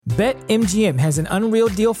BetMGM has an unreal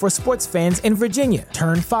deal for sports fans in Virginia.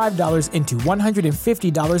 Turn $5 into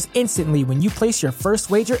 $150 instantly when you place your first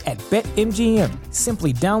wager at BetMGM.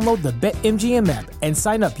 Simply download the BetMGM app and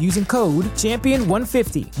sign up using code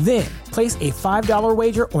Champion150. Then, place a $5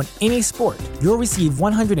 wager on any sport. You'll receive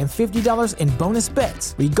 $150 in bonus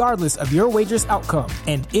bets, regardless of your wager's outcome.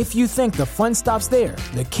 And if you think the fun stops there,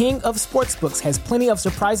 the King of Sportsbooks has plenty of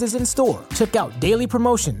surprises in store. Check out daily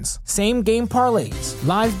promotions, same-game parlays,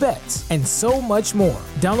 live bets, and so much more.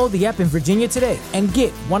 Download the app in Virginia today and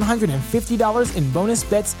get $150 in bonus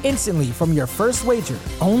bets instantly from your first wager.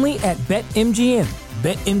 Only at BetMGM.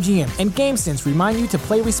 BetMGM and GameSense remind you to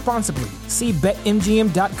play responsibly. See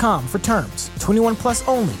BetMGM.com for terms. 21 plus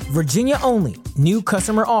only. Virginia only. New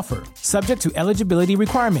customer offer. Subject to eligibility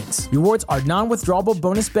requirements. Rewards are non-withdrawable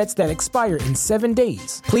bonus bets that expire in 7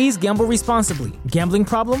 days. Please gamble responsibly. Gambling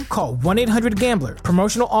problem? Call 1-800-GAMBLER.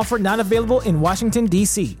 Promotional offer not available in Washington,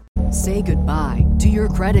 D.C. Say goodbye to your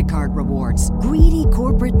credit card rewards. Greedy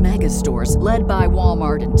corporate mega stores, led by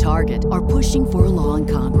Walmart and Target, are pushing for a law in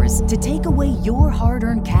Congress to take away your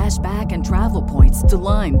hard-earned cash back and travel points to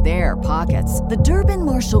line their pockets. The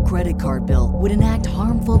Durbin-Marshall credit card bill would enact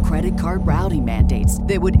harmful credit card routing mandates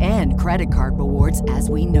that would end credit card rewards as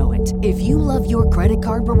we know it. If you love your credit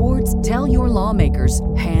card rewards, tell your lawmakers,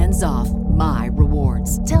 hands off my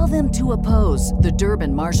rewards. Tell them to oppose the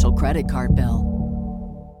Durbin-Marshall credit card bill.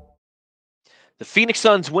 The Phoenix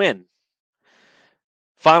Suns win.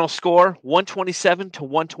 Final score,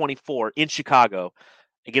 127-124 in Chicago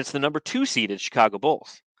against the number 2 seeded Chicago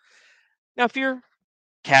Bulls. Now, if you're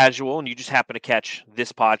casual and you just happen to catch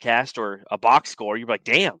this podcast or a box score, you're like,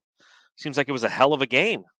 damn, seems like it was a hell of a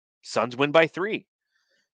game. Suns win by 3.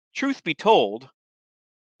 Truth be told,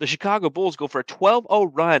 the Chicago Bulls go for a 12-0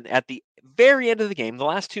 run at the very end of the game, the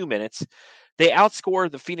last 2 minutes. They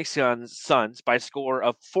outscored the Phoenix Suns by a score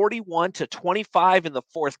of 41-25 in the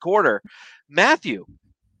fourth quarter. Matthew,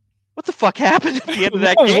 what the fuck happened at the end of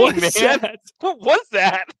that game, man? What was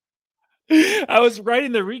that? I was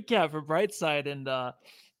writing the recap for Brightside, and the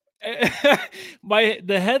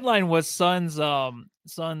headline was Suns. I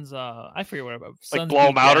forget what about. Like blow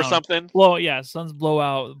them out or something. Suns blow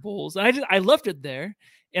out the Bulls. And I left it there.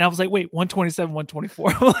 And I was like, wait, 127,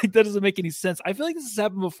 124. Like, that doesn't make any sense. I feel like this has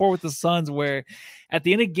happened before with the Suns, where at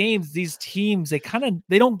the end of games, these teams, they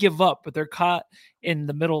don't give up, but they're caught in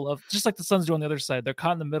the middle of, just like the Suns do on the other side. They're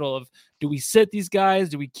caught in the middle of, do we sit these guys?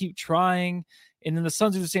 Do we keep trying? And then the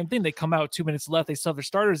Suns do the same thing. They come out 2 minutes left. They still have their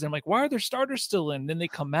starters. And I'm like, why are their starters still in? Then they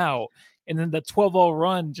come out. And then the 12-0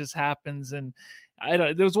 run just happens. And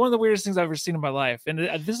it was one of the weirdest things I've ever seen in my life. And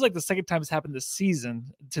this is like the second time it's happened this season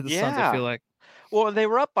to the Suns, I feel like. Well, they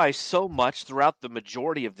were up by so much throughout the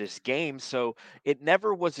majority of this game, so it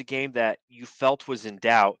never was a game that you felt was in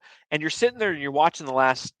doubt. And you're sitting there and you're watching the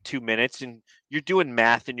last 2 minutes and you're doing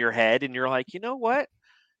math in your head and you're like, you know what?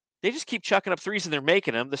 They just keep chucking up threes and they're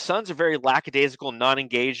making them. The Suns are very lackadaisical,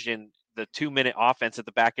 non-engaged in the 2-minute offense at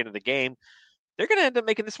the back end of the game. They're going to end up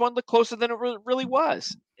making this one look closer than it really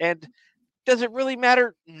was. And does it really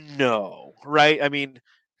matter? No, right? I mean,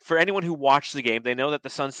 for anyone who watched the game, they know that the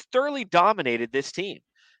Suns thoroughly dominated this team.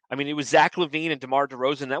 I mean, it was Zach LaVine and DeMar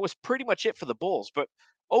DeRozan. That was pretty much it for the Bulls. But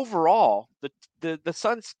overall, the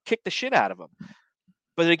Suns kicked the shit out of them.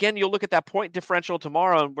 But again, you'll look at that point differential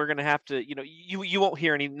tomorrow, and we're going to have to, you won't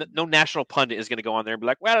hear no national pundit is going to go on there and be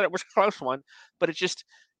like, well, it was a close one. But it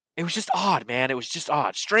was just odd, man. It was just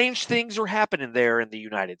odd. Strange things were happening there in the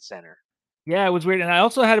United Center. Yeah, it was weird. And I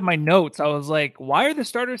also had in my notes, I was like, why are the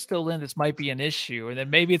starters still in? This might be an issue. And then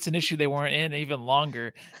maybe it's an issue they weren't in even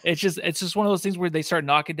longer. It's just one of those things where they start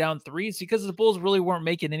knocking down threes because the Bulls really weren't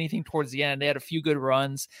making anything towards the end. They had a few good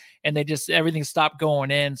runs and everything stopped going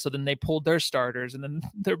in. So then they pulled their starters and then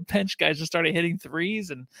their bench guys just started hitting threes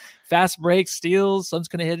and fast breaks, steals. Suns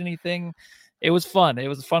couldn't hit anything. It was fun. It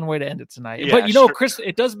was a fun way to end it tonight. Yeah, but sure. Chris,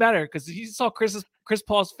 it does matter because you saw Chris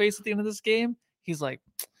Paul's face at the end of this game. He's like,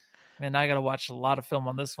 man, I got to watch a lot of film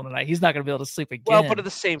on this one tonight. He's not going to be able to sleep again. Well, but at the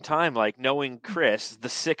same time, like knowing Chris, the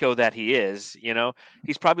sicko that he is,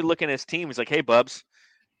 he's probably looking at his team. He's like, hey, Bubs,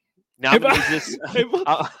 now I'm going to use this.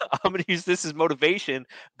 I'm going to use this as motivation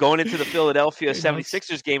going into the Philadelphia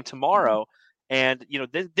 76ers game tomorrow. And,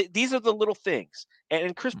 these are the little things.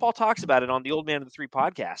 And Chris Paul talks about it on the Old Man of the Three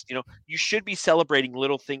podcast. You should be celebrating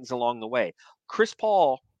little things along the way. Chris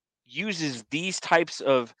Paul uses these types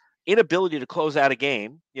of inability to close out a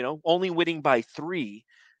game, only winning by 3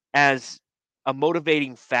 as a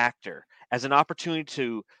motivating factor, as an opportunity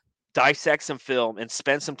to dissect some film and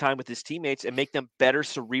spend some time with his teammates and make them better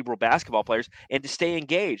cerebral basketball players and to stay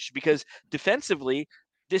engaged, because defensively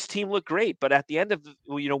this team looked great. But at the end of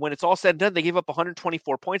when it's all said and done, they gave up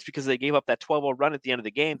 124 points because they gave up that 12-0 run at the end of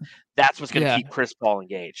the game. That's what's going to keep Chris Paul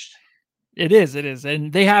engaged. It is,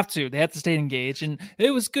 and they have to stay engaged. And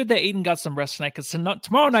it was good that Ayton got some rest tonight, because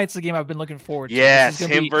tomorrow night's the game I've been looking forward to. Yes,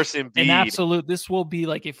 him versus Embiid. An absolute. This will be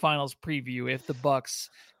like a finals preview if the Bucks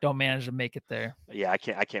don't manage to make it there. Yeah, I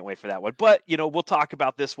can't wait for that one. But we'll talk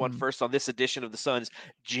about this one first on this edition of the Suns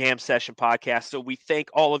Jam Session podcast. So we thank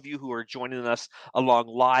all of you who are joining us along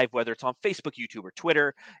live, whether it's on Facebook, YouTube, or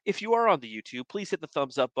Twitter. If you are on the YouTube, please hit the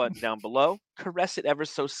thumbs up button down below. Caress it ever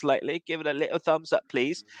so slightly. Give it a little thumbs up,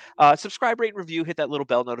 please. Subscribe, rate, and review. Hit that little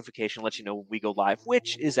bell notification, let you know when we go live,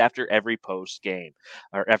 which is after every post game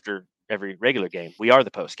or after every regular game. We are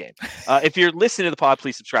the post game. If you're listening to the pod,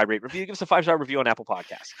 please subscribe, rate, review. Give us a 5-star review on Apple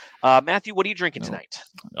Podcasts. Matthew, what are you drinking tonight?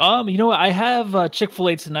 I have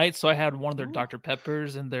Chick-fil-A tonight, so I had one of their Dr.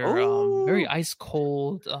 Peppers and their very ice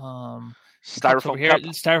cold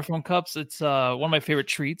styrofoam cups. It's one of my favorite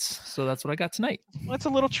treats, so that's what I got tonight. Well, it's a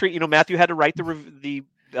little treat. Matthew had to write the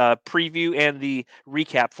preview and the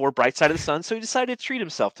recap for Bright Side of the Sun, so he decided to treat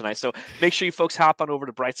himself tonight. So make sure you folks hop on over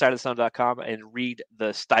to brightsideofthesun.com and read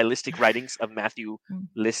the stylistic writings of Matthew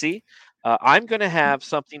Lissy. I'm going to have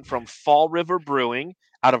something from Fall River Brewing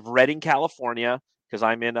out of Redding, California, because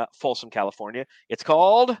I'm in Folsom, California. It's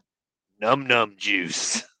called Num Num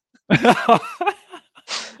Juice.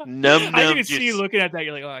 Num I can see you looking at that.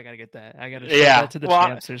 You're like, oh, I gotta get that. I gotta show that to the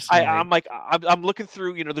champs. I'm looking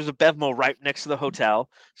through. There's a Bevmo right next to the hotel.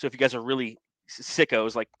 So if you guys are really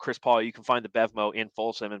sickos like Chris Paul, you can find the Bevmo in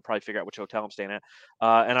Folsom and probably figure out which hotel I'm staying at.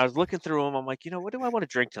 And I was looking through them. I'm like, what do I want to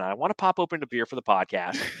drink tonight? I want to pop open a beer for the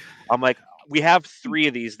podcast. I'm like, we have 3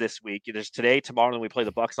 of these this week. There's today, tomorrow, and we play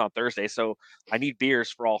the Bucks on Thursday. So I need beers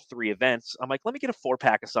for all 3 events. I'm like, let me get a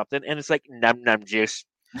 4-pack of something. And it's like Num Num Juice.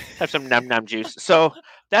 Have some Num Num Juice. So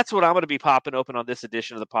that's what I'm going to be popping open on this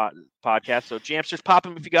edition of the podcast. So Jamsters, pop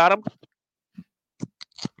them if you got them.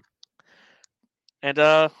 And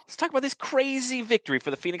let's talk about this crazy victory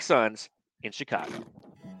for the Phoenix Suns in Chicago.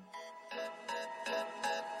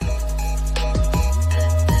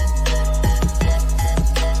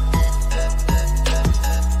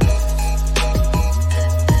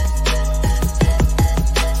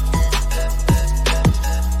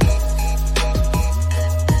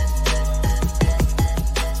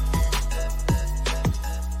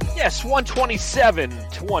 Yes, 127 to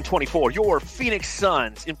 124. Your Phoenix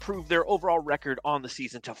Suns improved their overall record on the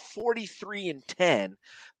season to 43-10.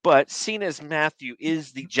 But seen as Matthew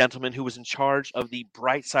is the gentleman who was in charge of the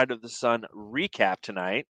Bright Side of the Sun recap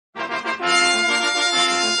tonight.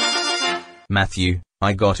 Matthew,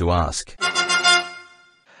 I got to ask.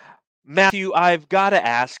 Matthew, I've got to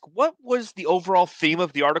ask, what was the overall theme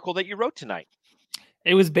of the article that you wrote tonight?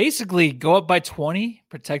 It was basically go up by 20,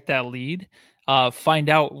 protect that lead. Find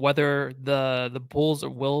out whether the Bulls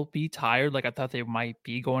will be tired, like I thought they might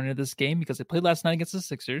be going into this game, because they played last night against the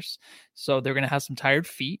Sixers, so they're going to have some tired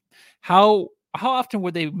feet. How often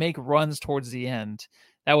would they make runs towards the end?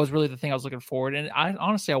 That was really the thing I was looking forward. And I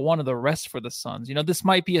wanted the rest for the Suns. This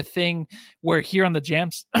might be a thing where here on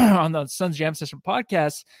the Suns Jam Session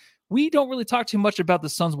podcast, we don't really talk too much about the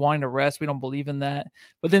Suns wanting to rest. We don't believe in that.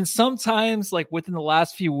 But then sometimes, like within the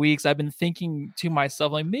last few weeks, I've been thinking to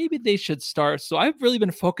myself, like maybe they should start. So I've really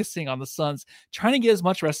been focusing on the Suns, trying to get as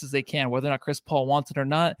much rest as they can, whether or not Chris Paul wants it or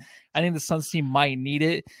not. I think the Suns team might need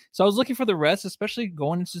it. So I was looking for the rest, especially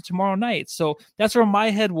going into tomorrow night. So that's where my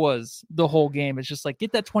head was the whole game. It's just like,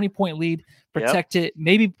 get that 20-point lead, protect it,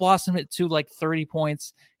 maybe blossom it to like 30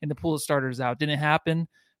 points and to pull the starters out. Didn't happen.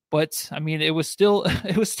 But I mean, it was still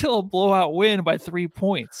a blowout win by 3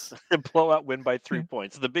 points. A blowout win by 3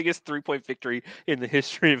 points, the biggest 3-point victory in the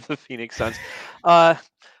history of the Phoenix Suns. I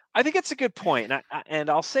think it's a good point, and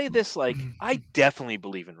I'll say this: like, I definitely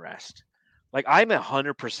believe in rest. Like, I'm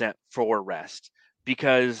 100% for rest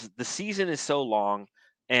because the season is so long,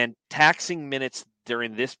 and taxing minutes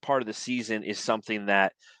during this part of the season is something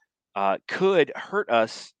that could hurt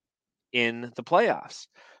us in the playoffs.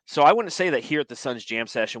 So I wouldn't say that here at the Suns Jam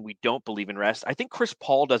Session we don't believe in rest. I think Chris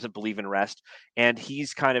Paul doesn't believe in rest, and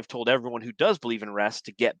he's kind of told everyone who does believe in rest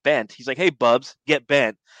to get bent. He's like, hey, bubs, get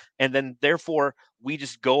bent. And then, therefore, we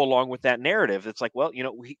just go along with that narrative. It's like, well,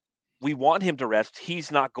 we want him to rest.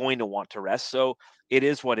 He's not going to want to rest, so it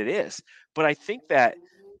is what it is. But I think that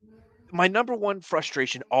my number one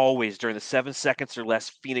frustration always during the 7 seconds or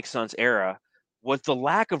less Phoenix Suns era was the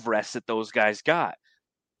lack of rest that those guys got.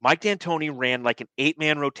 Mike D'Antoni ran like an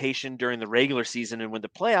 8-man rotation during the regular season, and when the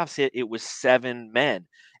playoffs hit, it was 7 men.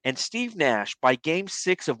 And Steve Nash, by game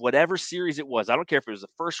 6 of whatever series it was, I don't care if it was the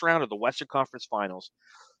first round or the Western Conference Finals,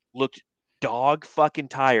 looked dog fucking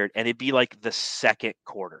tired, and it'd be like the second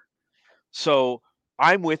quarter. So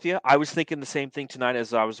I'm with you. I was thinking the same thing tonight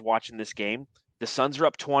as I was watching this game. The Suns are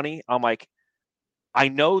up 20. I'm like, I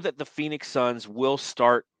know that the Phoenix Suns will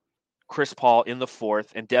start Chris Paul in the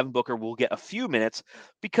fourth, and Devin Booker will get a few minutes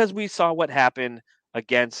because we saw what happened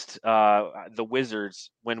against the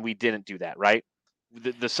Wizards when we didn't do that, right?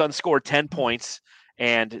 The Suns scored 10 points,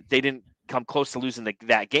 and they didn't come close to losing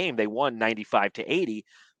that game. They won 95-80,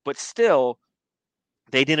 but still,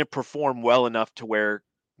 they didn't perform well enough to where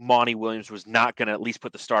Monty Williams was not going to at least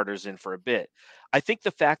put the starters in for a bit. I think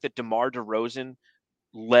the fact that DeMar DeRozan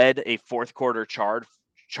led a fourth quarter charge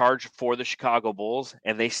for the Chicago Bulls,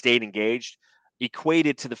 and they stayed engaged,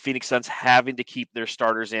 equated to the Phoenix Suns having to keep their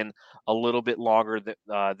starters in a little bit longer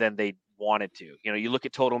than they wanted to. You know, you look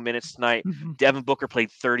at total minutes tonight, Devin Booker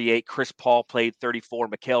played 38, Chris Paul played 34,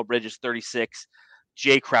 Mikal Bridges 36,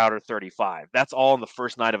 Jay Crowder 35. That's all in the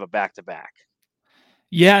first night of a back-to-back.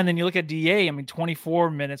 Yeah, and then you look at DA, I mean,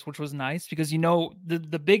 24 minutes, which was nice because, you know,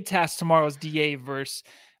 the big task tomorrow is DA versus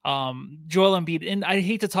Joel Embiid. And I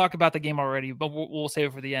hate to talk about the game already, but we'll save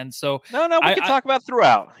it for the end. So no, we can talk about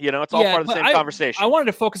throughout. You know, it's all part of the same conversation. I wanted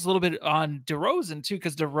to focus a little bit on DeRozan too,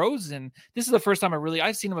 because DeRozan, this is the first time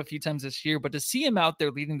I've seen him a few times this year, but to see him out there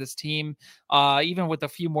leading this team, even with a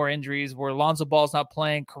few more injuries where Lonzo Ball's not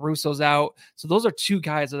playing, Caruso's out. So those are two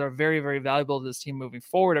guys that are very, very valuable to this team moving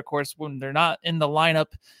forward. Of course, when they're not in the lineup,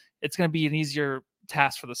 it's going to be an easier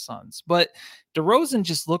task for the Suns. But DeRozan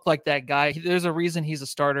just looked like that guy. There's a reason he's a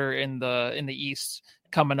starter in the East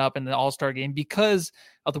coming up in the All-Star game because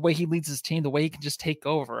of the way he leads his team, the way he can just take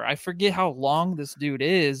over. I forget how long this dude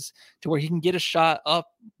is to where he can get a shot up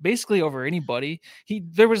basically over anybody.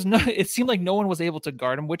 It seemed like no one was able to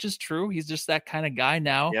guard him, which is true. He's just that kind of guy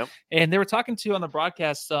now. Yep. And they were talking to on the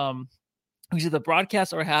broadcast, was it the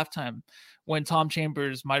broadcast or halftime, when Tom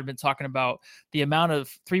Chambers might have been talking about the amount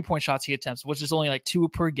of 3-point shots he attempts, which is only like 2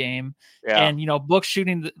 per game. Yeah. And, you know, Book's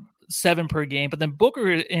shooting 7 per game, but then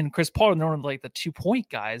Booker and Chris Paul are normally like the 2-point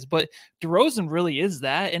guys, but DeRozan really is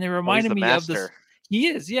that. And it reminded me of this. He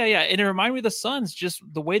is. Yeah. And it reminded me of the Suns, just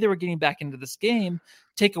the way they were getting back into this game,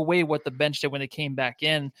 take away what the bench did when they came back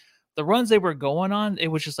in. The runs they were going on, it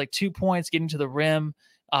was just like 2 points, getting to the rim,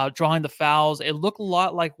 drawing the fouls. It looked a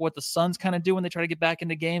lot like what the Suns kind of do when they try to get back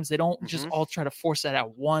into games. They don't just all try to force that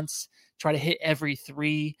at once, try to hit every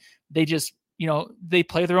three. They just, you know, they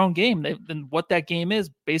play their own game. And what that game is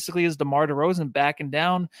basically is DeMar DeRozan backing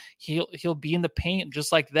down. He'll be in the paint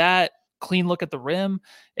just like that. Clean look at the rim.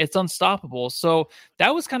 It's unstoppable. So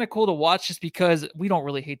that was kind of cool to watch just because we don't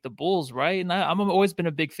really hate the Bulls, right? And I've always been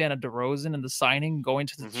a big fan of DeRozan and the signing going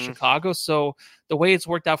to Chicago. So the way it's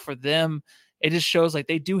worked out for them, it just shows like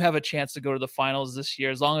they do have a chance to go to the finals this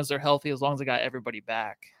year as long as they're healthy, as long as they got everybody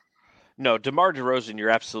back. No, DeMar DeRozan,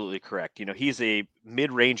 you're absolutely correct. You know, he's a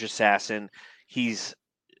mid-range assassin. He's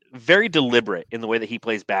very deliberate in the way that he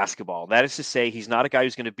plays basketball. That is to say, he's not a guy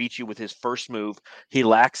who's going to beat you with his first move. He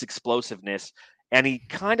lacks explosiveness, and he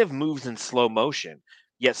kind of moves in slow motion,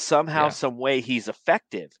 yet somehow, some way he's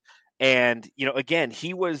effective. And, you know, again,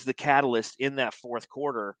 he was the catalyst in that fourth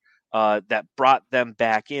quarter that brought them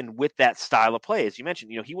back in with that style of play. As you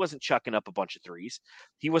mentioned, you know, he wasn't chucking up a bunch of threes.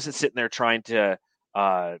 He wasn't sitting there trying to,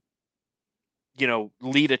 you know,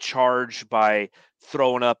 lead a charge by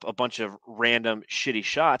throwing up a bunch of random shitty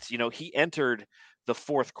shots. You know, he entered the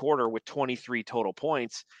fourth quarter with 23 total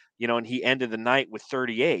points, you know, and he ended the night with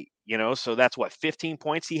 38, you know, so that's what, 15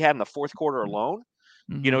 points he had in the fourth quarter alone.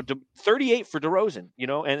 You know, 38 for DeRozan, you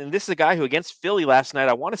know, and this is a guy who against Philly last night,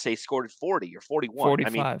 I want to say scored 40 or 41. 45. I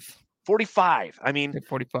mean, 45. I mean,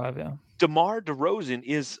 45, yeah. DeMar DeRozan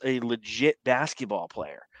is a legit basketball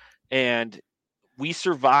player. And we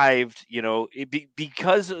survived, you know,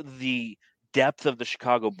 because of the depth of the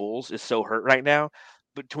Chicago Bulls is so hurt right now.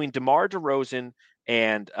 Between DeMar DeRozan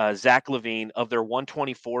and Zach LaVine, of their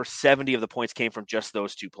 124, 70 of the points came from just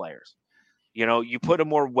those two players. You know, you put a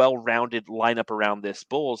more well-rounded lineup around this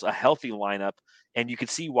Bulls, a healthy lineup, and you can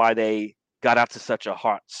see why they got out to such a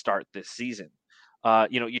hot start this season.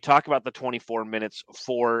 You know, you talk about the 24 minutes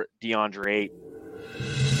for DeAndre Ayton.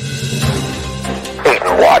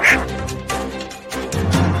 Watch.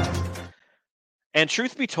 And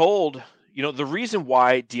truth be told, you know, the reason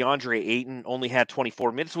why DeAndre Ayton only had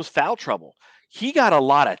 24 minutes was foul trouble. He got a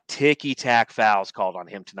lot of ticky-tack fouls called on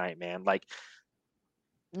him tonight, man. Like,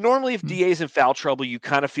 normally, if DA's in foul trouble, you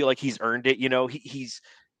kind of feel like he's earned it. You know, he's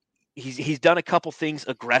done a couple things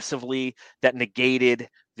aggressively that negated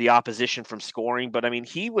the opposition from scoring. But I mean,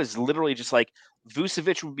 he was literally just like,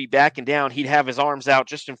 Vucevic would be backing down. He'd have his arms out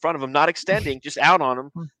just in front of him, not extending, just out on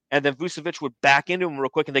him. And then Vucevic would back into him real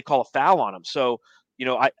quick and they call a foul on him. So,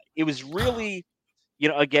 it was really,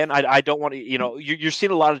 again, I don't want to, you're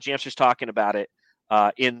seeing a lot of Jamsters talking about it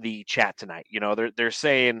in the chat tonight. They're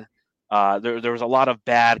saying there was a lot of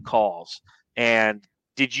bad calls. And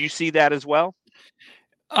did you see that as well?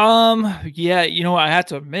 Yeah, I have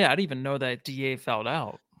to admit, I didn't even know that DA fouled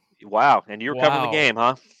out. Wow. And you were covering the game,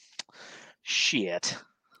 huh? Shit.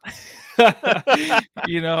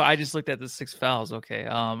 I just looked at the 6 fouls. Okay.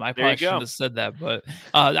 I probably shouldn't have said that, but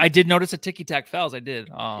I did notice the ticky-tack fouls. I did.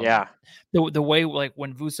 Yeah. The way, like,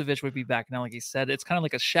 when Vucevic would be back down, like he said, it's kind of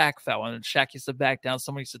like a Shaq foul. And Shaq used to back down,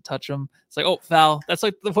 somebody used to touch him. It's like, oh, foul. That's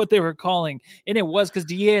like what they were calling. And it was because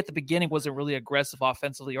DA at the beginning wasn't really aggressive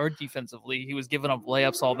offensively or defensively. He was giving up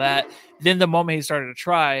layups, all that. Then the moment he started to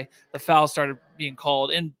try, the foul started being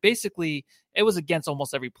called. And basically, it was against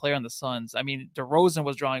almost every player on the Suns. I mean, DeRozan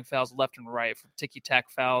was drawing fouls left and right for ticky-tack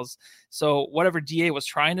fouls. So whatever DA was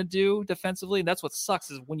trying to do defensively, and that's what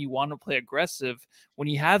sucks is when you want to play aggressive, when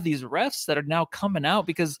you have these refs that are now coming out,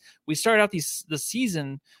 because we started out the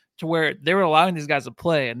season to where they were allowing these guys to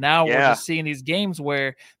play, and now we're just seeing these games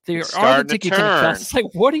where there are the ticky-tack fouls. It's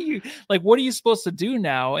like, what are you supposed to do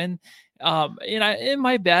now? And in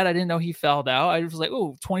my bad, I didn't know he fouled out. I was like,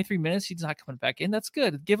 23 minutes, he's not coming back in. That's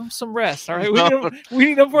good. Give him some rest. All right. We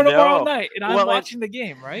need him for tomorrow night. And I'm watching the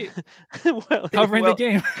game, right? Covering the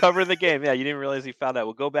game. Covering the game. Yeah, you didn't realize he fouled out.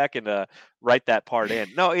 We'll go back and write that part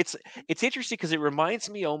in. No, it's interesting because it reminds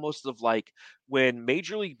me almost of like when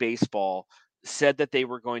Major League Baseball said that they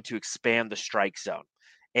were going to expand the strike zone.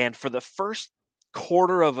 And for the first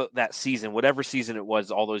quarter of that season, whatever season it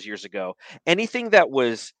was all those years ago, anything that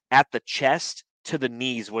was at the chest to the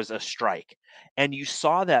knees was a strike. And you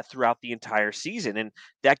saw that throughout the entire season. And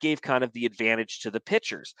that gave kind of the advantage to the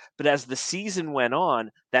pitchers. But as the season went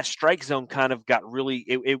on, that strike zone kind of got really,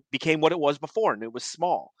 it became what it was before, and it was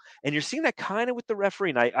small. And you're seeing that kind of with the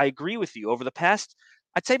refereeing. I agree with you. Over the past,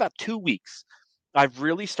 I'd say about 2 weeks, I've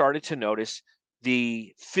really started to notice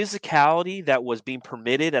the physicality that was being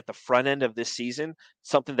permitted at the front end of this season,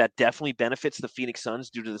 something that definitely benefits the Phoenix Suns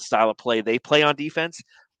due to the style of play they play on defense.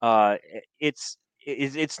 It's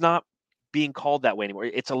not being called that way anymore.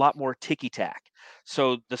 It's a lot more ticky-tack.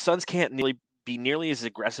 So the Suns can't be nearly as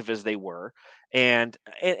aggressive as they were. And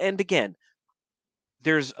again,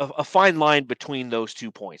 there's a fine line between those 2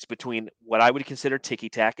 points, between what I would consider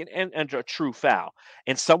ticky-tack and a true foul.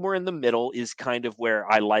 And somewhere in the middle is kind of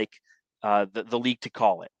where I like the league to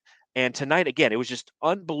call it. And tonight, again, it was just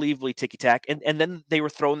unbelievably ticky-tack. And then they were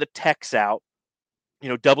throwing the techs out.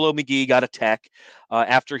 Double O McGee got a tech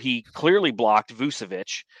after he clearly blocked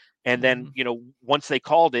Vucevic. And then, once they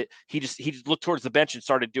called it, he just looked towards the bench and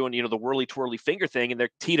started doing, the whirly twirly finger thing, and they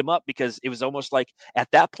teed him up because it was almost like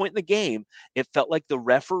at that point in the game, it felt like the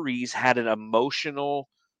referees had an emotional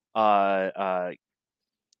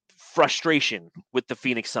frustration with the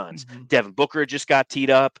Phoenix Suns. Mm-hmm. Devin Booker just got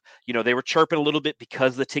teed up. They were chirping a little bit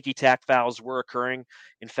because the ticky-tack fouls were occurring.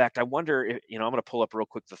 In fact, I wonder if, I'm going to pull up real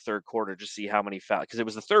quick the third quarter, just see how many fouls, because it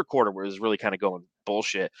was the third quarter where it was really kind of going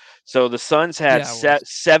bullshit. So the Suns had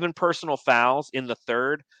 7 personal fouls in the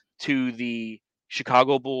third to the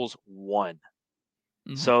Chicago Bulls 1.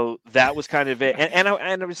 Mm-hmm. So that was kind of it. And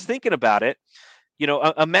I was thinking about it,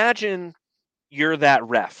 imagine you're that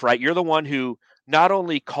ref, right? You're the one who not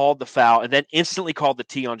only called the foul and then instantly called the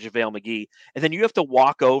T on JaVale McGee, and then you have to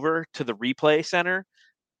walk over to the replay center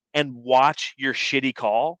and watch your shitty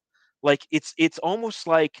call. Like it's almost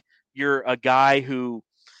like you're a guy who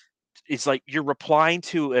it's like you're replying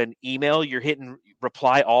to an email, you're hitting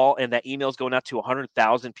reply all, and that email's going out to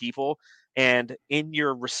 100,000 people. And in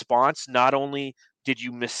your response, not only did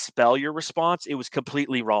you misspell your response, it was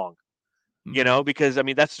completely wrong. Because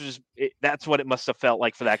that's what it must have felt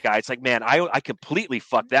like for that guy. It's like, man, I completely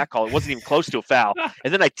fucked that call. It wasn't even close to a foul.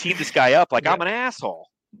 And then I teed this guy up like I'm an asshole.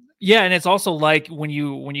 Yeah, and it's also like when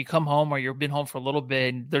you come home or you've been home for a little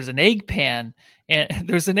bit and there's an egg pan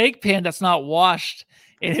that's not washed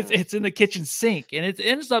and it's in the kitchen sink and it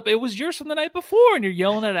ends up, it was yours from the night before and you're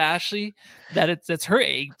yelling at Ashley that it's her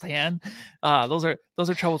egg pan. Those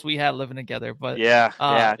are troubles we had living together, but yeah.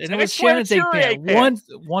 And it was Shannon's egg pan.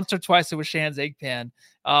 Once or twice it was Shannon's egg pan.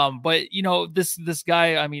 But this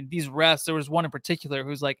guy, these refs, there was one in particular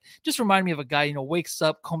who's like, just remind me of a guy, wakes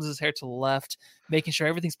up, combs his hair to the left, making sure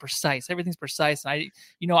everything's precise. And I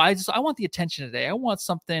want the attention today. I want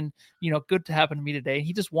something, good to happen to me today.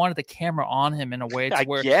 He just wanted the camera on him in a way to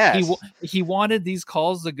where he wanted these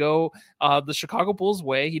calls to go the Chicago Bulls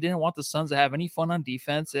way. He didn't want the Suns to have any fun on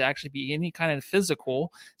defense, to actually be any kind of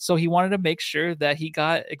physical. So he wanted to make sure that he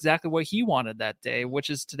got exactly what he wanted that day, which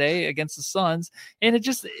is today against the Suns. And it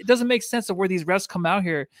doesn't make sense of where these refs come out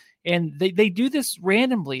here And they do this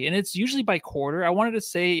randomly, and it's usually by quarter. I wanted to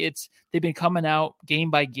say they've been coming out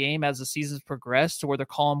game by game as the season's progressed to where they're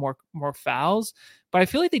calling more fouls. But I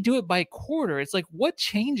feel like they do it by quarter. It's like, what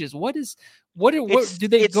changes? What do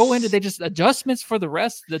they go into? They just adjustments for the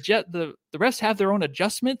rest. The rest have their own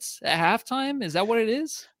adjustments at halftime. Is that what it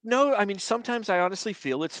is? No, I mean, sometimes I honestly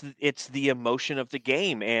feel it's the emotion of the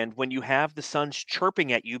game. And when you have the Suns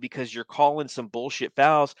chirping at you because you're calling some bullshit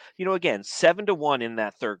fouls, again, 7-1 in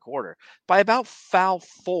that third quarter. By about foul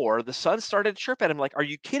 4, the Suns started to chirp at him like, are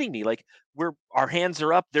you kidding me? Like, our hands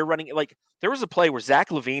are up. They're running. Like, there was a play where Zach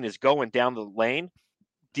LaVine is going down the lane.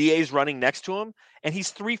 DA's running next to him, and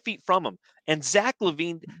he's 3 feet from him. And Zach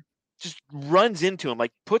LaVine just runs into him,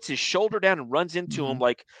 like puts his shoulder down and runs into him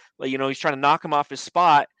like he's trying to knock him off his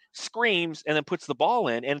spot, screams, and then puts the ball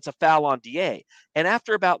in, and it's a foul on DA. And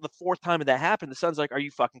after about the 4th time that happened, the Suns like, are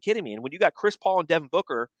you fucking kidding me? And when you got Chris Paul and Devin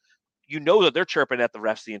Booker, that they're chirping at the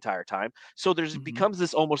refs the entire time. So there's becomes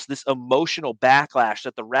this emotional backlash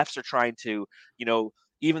that the refs are trying to,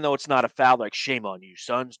 even though it's not a foul, like, shame on you,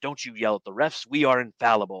 Suns, don't you yell at the refs. We are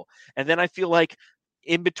infallible. And then I feel like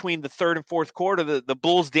in between the third and fourth quarter, the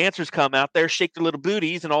Bulls dancers come out there, shake their little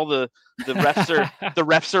booties, and all the refs are the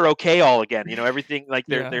refs are okay all again. Everything like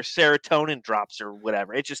their serotonin drops or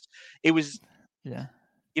whatever. It was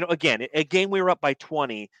again, a game we were up by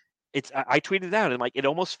 20. I tweeted it out, and like, it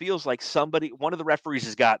almost feels like one of the referees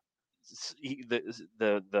has got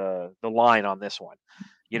the line on this one.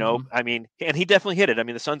 I mean, and he definitely hit it. I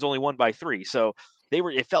mean, the Suns only won by 3. So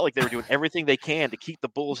it felt like they were doing everything they can to keep the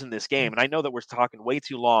Bulls in this game. And I know that we're talking way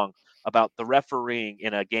too long about the refereeing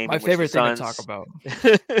in a game. My favorite thing to talk about.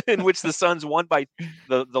 In which the Suns won by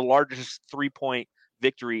the largest 3-point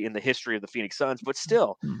victory in the history of the Phoenix Suns. But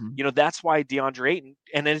still, that's why DeAndre Ayton,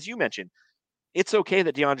 and as you mentioned, it's okay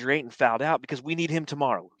that DeAndre Ayton fouled out because we need him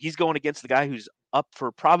tomorrow. He's going against the guy who's up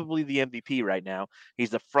for probably the MVP right now. He's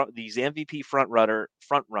the MVP front runner.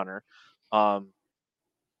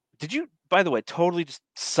 Did you, by the way, totally just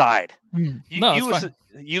sighed? You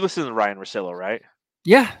listen to Ryan Russillo, right?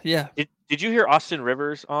 Yeah. Did you hear Austin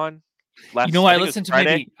Rivers on last? I listened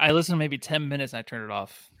to maybe 10 minutes and I turned it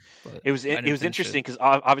off. It was interesting because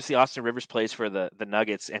obviously Austin Rivers plays for the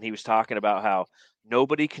Nuggets, and he was talking about how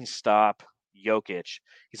nobody can stop Jokic.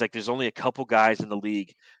 He's like, there's only a couple guys in the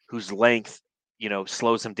league whose length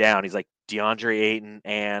slows him down. He's like, DeAndre Ayton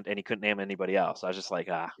and he couldn't name anybody else. I was just like,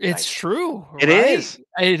 it's nice. True. It is.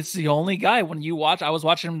 It's the only guy. When you watch, I was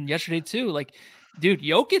watching him yesterday too. Like, dude,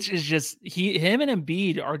 Jokic is just him and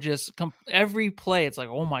Embiid are just every play. It's like,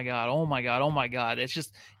 oh my god.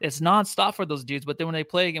 It's nonstop for those dudes. But then when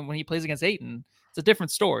he plays against Ayton, it's a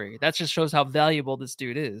different story. That just shows how valuable this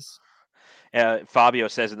dude is. Fabio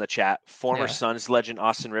says in the chat, former Suns legend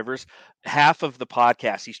Austin Rivers, half of the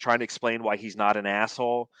podcast he's trying to explain why he's not an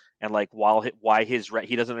asshole, and like why he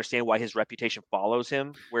doesn't understand why his reputation follows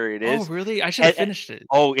him where it is. Oh, really? I should have finished it.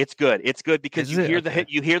 Oh, it's good. It's good because you hear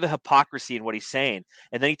the hypocrisy in what he's saying,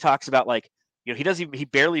 and then he talks about like, he doesn't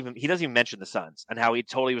even mention the Suns and how he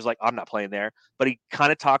totally was like, I'm not playing there, but he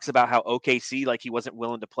kind of talks about how OKC, like, he wasn't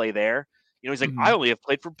willing to play there. He's like, I only have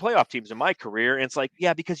played for playoff teams in my career. And it's like,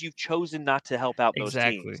 yeah, because you've chosen not to help out those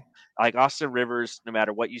teams. Like Austin Rivers, no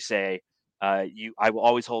matter what you say, I will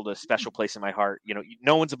always hold a special place in my heart.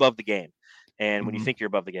 No one's above the game. And when you think you're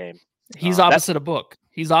above the game, he's opposite of Book.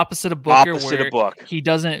 He's opposite of Booker. He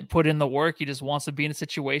doesn't put in the work. He just wants to be in a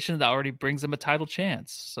situation that already brings him a title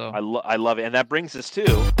chance. So I love it. And that brings us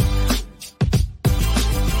to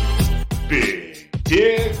Big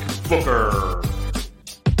Dick Booker.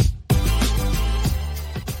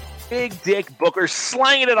 Big Dick Booker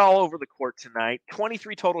slanging it all over the court tonight.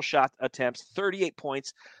 23 total shot attempts, 38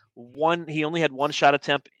 points. He only had one shot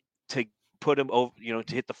attempt to put him over,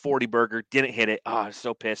 to hit the 40 burger. Didn't hit it. I was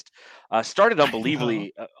so pissed. Started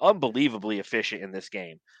unbelievably efficient in this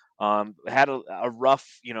game. Had a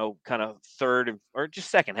rough, kind of third or just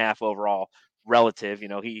second half overall relative.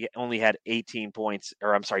 He only had 16 points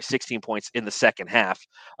in the second half.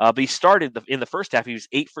 But he started in the first half. He was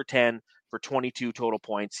 8 for 10. For 22 total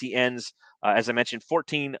points. He ends, as I mentioned,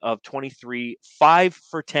 14 of 23, 5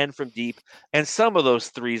 for 10 from deep, and some of those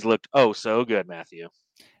threes looked so good, Matthew.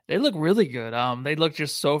 They look really good. They look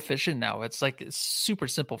just so efficient now. It's super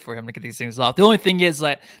simple for him to get these things off. The only thing is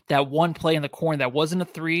that one play in the corner that wasn't a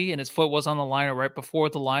 3 and his foot was on the line or right before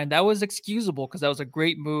the line, that was excusable because that was a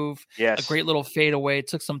great move. Yes. A great little fadeaway. It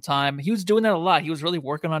took some time. He was doing that a lot. He was really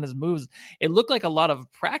working on his moves. It looked like a lot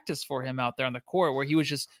of practice for him out there on the court where he was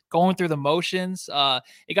just going through the motions.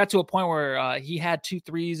 It got to a point where he had 2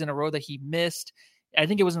 threes in a row that he missed. I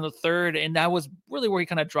think it was in the third, and that was really where he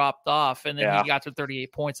kind of dropped off. And then Yeah. he got to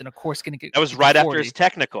 38 points, and of course, going to get that was right after his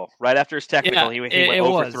technical. Right after his technical, Yeah, he went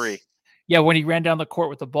over 3. Yeah, when he ran down the court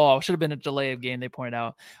with the ball, should have been a delay of game. They point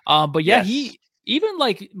out, but yeah, Yes. he even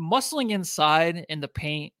like muscling inside in the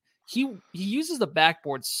paint. He uses the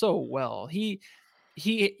backboard so well. He's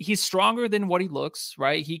stronger than what he looks,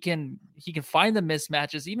 right? He can find the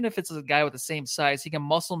mismatches, even if it's a guy with the same size. He can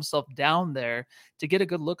muscle himself down there to get a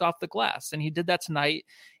good look off the glass, and he did that tonight.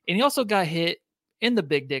 And he also got hit in the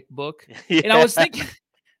Big Dick book. Yeah. And I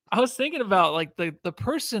was thinking about like the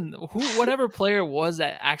person whatever player it was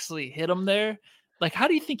that actually hit him there. Like, how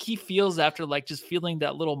do you think he feels after like just feeling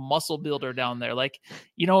that little muscle builder down there? Like,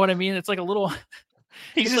 you know what I mean? It's like a little.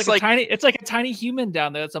 He's It's just it's like a tiny human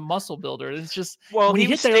down there. It's a muscle builder. It's just well, when he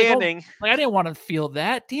hit was there, standing. I didn't want to feel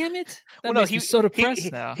that. Damn it! That makes me so depressed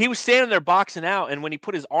now. He was standing there boxing out, and when he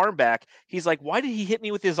put his arm back, he's like, "Why did he hit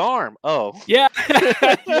me with his arm?" Oh, yeah,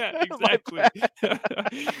 yeah, exactly.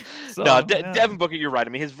 So, no, yeah. Devin Booker, you're right. I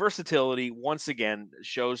mean, his versatility once again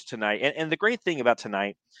shows tonight. And the great thing about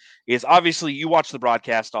tonight is obviously you watched the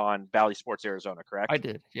broadcast on Bally Sports Arizona, correct? I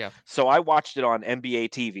did, yeah. So I watched it on NBA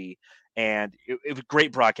TV, and it was a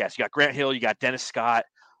great broadcast. You got Grant Hill, you got Dennis Scott,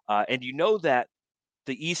 and you know that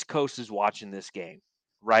the East Coast is watching this game,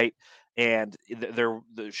 right? And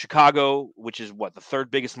the Chicago, which is what the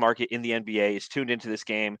third biggest market in the NBA, is tuned into this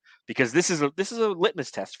game because this is a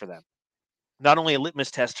litmus test for them. Not only a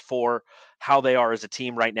litmus test for how they are as a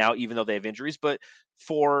team right now, even though they have injuries, but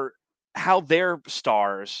for how their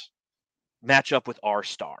stars match up with our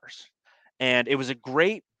stars. And it was a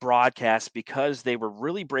great broadcast because they were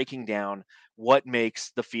really breaking down what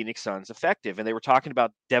makes the Phoenix Suns effective. And they were talking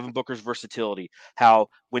about Devin Booker's versatility, how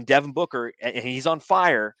when Devin Booker, and he's on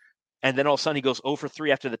fire, and then all of a sudden he goes 0 for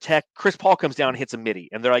 3 after the tech, Chris Paul comes down and hits a midi.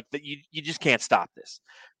 And they're like, you just can't stop this.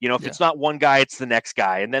 You know, if it's not one guy, it's the next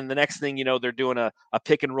guy. And then the next thing, you know, they're doing a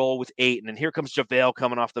pick and roll with 8. And then here comes JaVale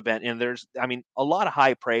coming off the bench. And there's, I mean, a lot of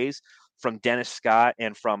high praise from Dennis Scott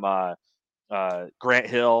and from Grant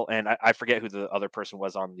Hill. And I forget who the other person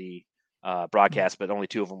was on the broadcast, but only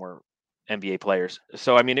 2 of them were NBA players.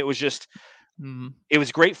 So, I mean, it was just, it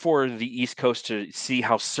was great for the East Coast to see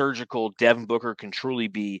how surgical Devin Booker can truly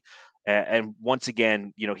be. And once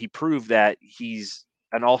again, you know, he proved that he's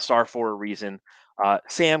an all-star for a reason.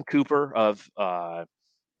 Sam Cooper of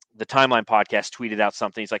the Timeline podcast tweeted out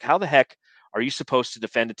something. He's like, how the heck are you supposed to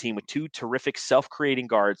defend a team with 2 terrific self-creating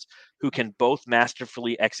guards who can both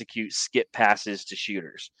masterfully execute skip passes to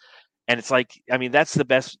shooters? And it's like, I mean, that's the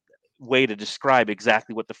best way to describe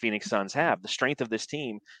exactly what the Phoenix Suns have. The strength of this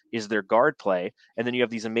team is their guard play. And then you have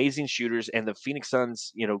these amazing shooters, and the Phoenix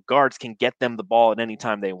Suns, you know, guards can get them the ball at any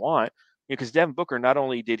time they want. Because Devin Booker, not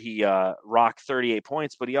only did he rock 38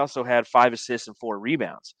 points, but he also had 5 assists and 4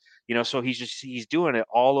 rebounds. You know, so he's doing it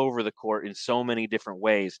all over the court in so many different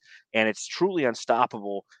ways, and it's truly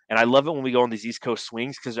unstoppable. And I love it when we go on these East Coast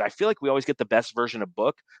swings because I feel like we always get the best version of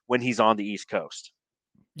Book when he's on the East Coast.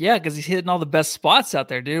 Yeah, because he's hitting all the best spots out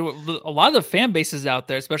there, dude. A lot of the fan bases out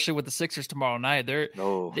there, especially with the Sixers tomorrow night,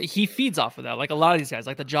 he feeds off of that. Like a lot of these guys,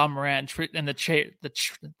 like the John Morant and the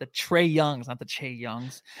Trae Youngs, not the Che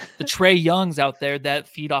Youngs, the Trae Youngs out there that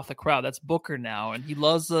feed off the crowd. That's Booker now, and he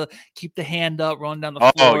loves to keep the hand up, run down the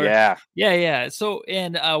floor. Oh yeah. So,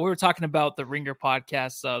 and we were talking about the Ringer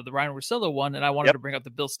podcast, the Ryan Russillo one, and I wanted to bring up the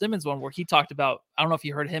Bill Simmons one where he talked about. I don't know if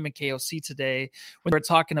you heard him and KOC today when they were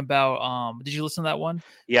talking about. Did you listen to that one?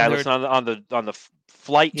 Yeah, I listened on the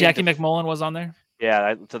flight. Jackie McMullen was on there.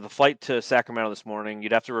 Yeah, to the flight to Sacramento this morning.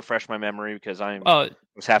 You'd have to refresh my memory because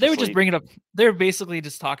was half They were asleep. just bringing up. They're basically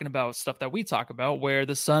just talking about stuff that we talk about, where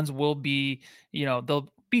the Suns will be, you know,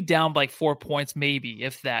 they'll be down by 4 points, maybe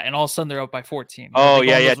if that, and all of a sudden they're up by 14. Oh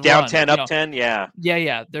yeah, down 10, up 10, yeah.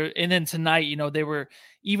 They're and then tonight, you know, they were,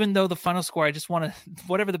 even though the final score, I just want to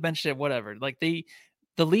whatever the bench did, whatever, like the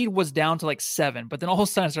lead was down to like 7, but then all of a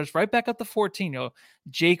sudden it starts right back up to 14. You know,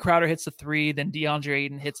 Jay Crowder hits a 3, then DeAndre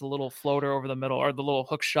Ayton hits a little floater over the middle or the little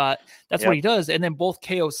hook shot. That's what he does. And then both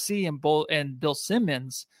KOC and Bill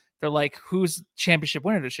Simmons, they're like, who's championship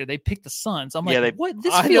winner this year? They picked the Suns. I'm like, what?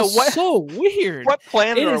 This feels so weird. What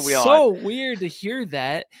planet are we on? It is so weird to hear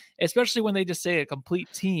that, especially when they just say a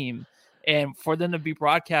complete team. And for them to be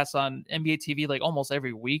broadcast on NBA TV like almost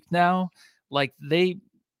every week now, like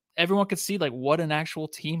everyone could see like what an actual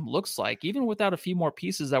team looks like, even without a few more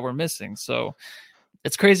pieces that we're missing. So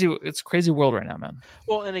it's crazy. It's a crazy world right now, man.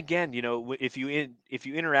 Well, and again, you know, if you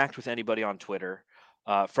interact with anybody on Twitter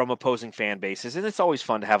from opposing fan bases, and it's always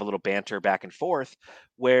fun to have a little banter back and forth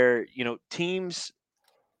where, you know, teams,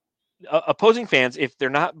 opposing fans, if they're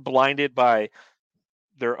not blinded by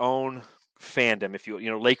their own fandom, if you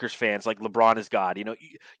know, Lakers fans, like LeBron is God.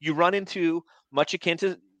 You run into much akin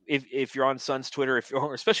to if you're on Suns Twitter,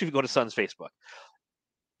 or especially if you go to Suns Facebook,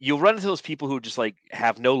 you'll run into those people who just like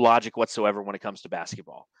have no logic whatsoever when it comes to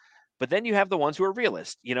basketball. But then you have the ones who are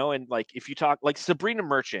realists, and like if you talk like Sabrina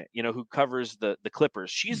Merchant, who covers the Clippers,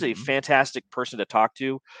 she's a fantastic person to talk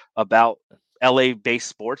to about LA based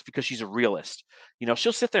sports because she's a realist.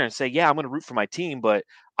 She'll sit there and say, yeah, I'm going to root for my team, but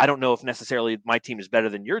I don't know if necessarily my team is better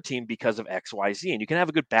than your team because of X, Y, Z. And you can have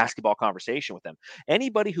a good basketball conversation with them.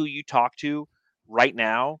 Anybody who you talk to right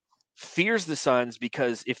now fears the Suns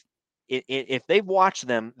because if they've watched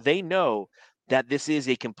them, they know that this is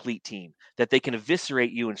a complete team, that they can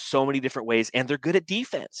eviscerate you in so many different ways, and they're good at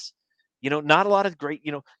defense. Not a lot of great,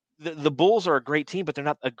 the Bulls are a great team, but they're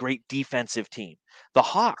not a great defensive team. The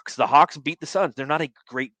Hawks beat the Suns. They're not a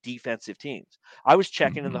great defensive team. I was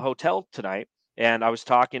checking in the hotel tonight, and I was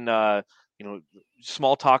talking,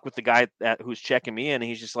 small talk with the guy who's checking me in, and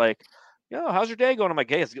he's just like, how's your day going? I'm like,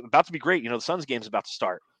 hey, it's about to be great. The Suns game's about to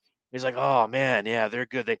start. He's like, oh man, yeah, they're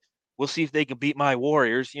good. We'll see if they can beat my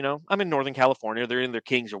Warriors. I'm in Northern California. They're in their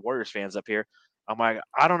Kings or Warriors fans up here. I'm like,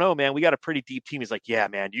 I don't know, man. We got a pretty deep team. He's like, yeah,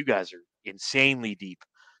 man, you guys are insanely deep.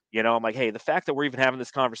 I'm like, hey, the fact that we're even having this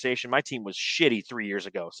conversation, my team was shitty 3 years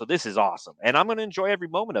ago. So this is awesome. And I'm going to enjoy every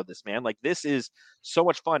moment of this, man. Like, this is so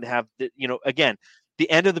much fun to have, again, the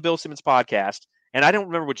end of the Bill Simmons podcast. And I don't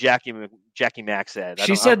remember what Jackie Mack said.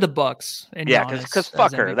 She said the Bucks. And yeah, because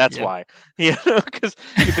fuck her. That's why. Because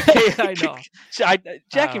I know.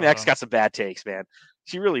 Jackie Mack's got some bad takes, man.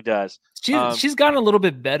 She really does. She's gotten a little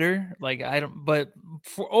bit better. Like but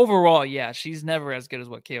for overall, yeah, she's never as good as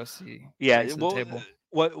what KOC. Yeah,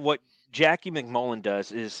 what Jackie McMullen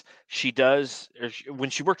does is when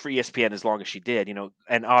she worked for ESPN as long as she did,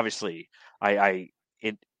 and obviously I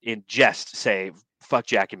in jest say fuck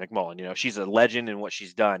Jackie McMullen. She's a legend in what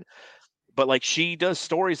she's done. But like she does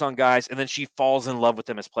stories on guys and then she falls in love with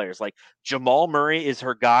them as players. Like Jamal Murray is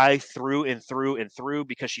her guy through and through and through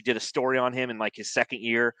because she did a story on him in like his second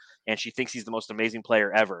year and she thinks he's the most amazing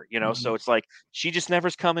player ever, So it's like she just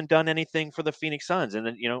never's come and done anything for the Phoenix Suns. And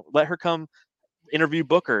then, let her come interview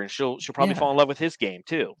Booker and she'll probably fall in love with his game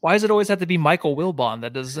too. Why does it always have to be Michael Wilbon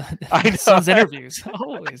that does Suns interviews?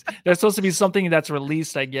 Always. There's supposed to be something that's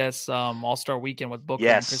released, I guess, All-Star Weekend with Booker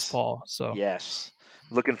and Chris Paul. So yes,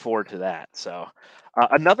 looking forward to that. So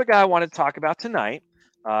another guy I wanted to talk about tonight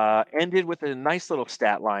ended with a nice little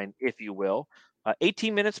stat line, if you will.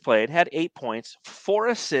 18 minutes played, had 8 points, 4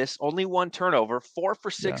 assists, only 1 turnover, 4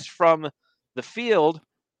 for 6 from the field.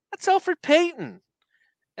 That's Elfrid Payton.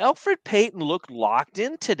 Elfrid Payton looked locked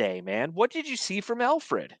in today, man. What did you see from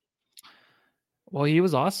Elfrid? Well, he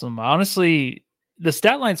was awesome. Honestly, the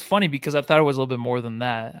stat line's funny because I thought it was a little bit more than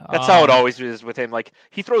that. That's how it always is with him. Like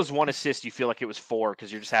he throws 1 assist, you feel like it was 4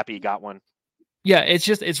 because you're just happy he got one. Yeah,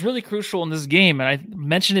 it's really crucial in this game. And I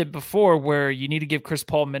mentioned it before where you need to give Chris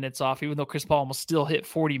Paul minutes off, even though Chris Paul almost still hit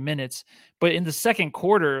 40 minutes. But in the second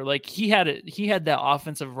quarter, like he had that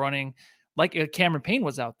offensive running like Cameron Payne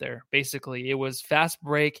was out there. Basically, it was fast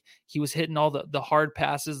break. He was hitting all the hard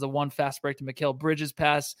passes, the one fast break to Mikal Bridges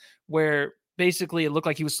pass where basically it looked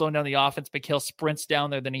like he was slowing down the offense. Mikal sprints down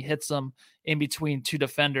there, then he hits them in between 2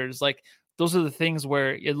 defenders. Like those are the things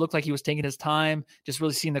where it looked like he was taking his time, just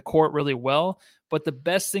really seeing the court really well. But the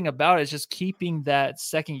best thing about it is just keeping that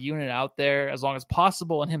second unit out there as long as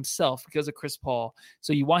possible and himself because of Chris Paul.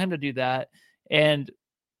 So you want him to do that. And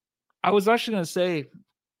I was actually going to say,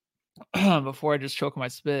 before I just choke my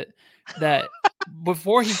spit, that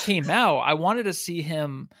before he came out, I wanted to see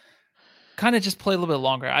him kind of just play a little bit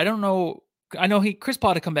longer. I don't know. I know Chris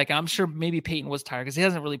Paul had to come back. I'm sure maybe Peyton was tired because he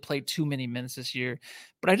hasn't really played too many minutes this year.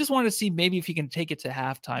 But I just wanted to see maybe if he can take it to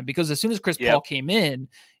halftime because as soon as Chris Paul came in,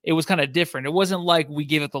 it was kind of different. It wasn't like we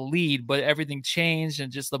gave it the lead, but everything changed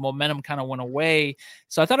and just the momentum kind of went away.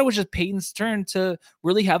 So I thought it was just Peyton's turn to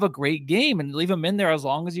really have a great game and leave him in there as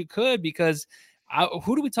long as you could because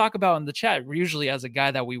who do we talk about in the chat? Usually as a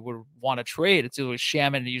guy that we would want to trade, it's always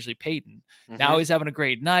Shaman and usually Peyton. Mm-hmm. Now he's having a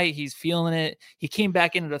great night. He's feeling it. He came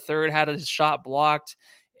back into the third, had his shot blocked.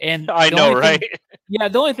 And I know, right?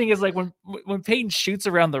 The only thing is like when Peyton shoots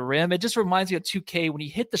around the rim, it just reminds me of 2K when you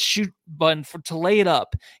hit the shoot button to lay it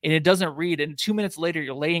up and it doesn't read. And 2 minutes later,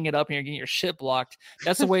 you're laying it up and you're getting your shit blocked.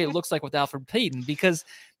 That's the way it looks like with Elfrid Payton because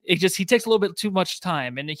he takes a little bit too much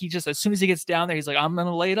time. And he just, as soon as he gets down there, he's like, I'm going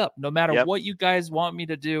to lay it up. No matter what you guys want me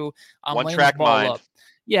to do, I'm laying the ball up.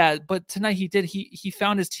 Yeah. But tonight he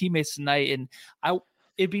found his teammates tonight. And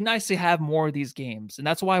it'd be nice to have more of these games. And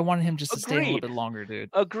that's why I wanted him just to stay a little bit longer, dude.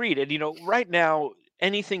 Agreed. And, right now,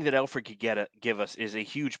 anything that Elfrid could give us is a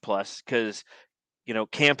huge plus because,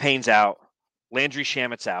 campaign's out. Landry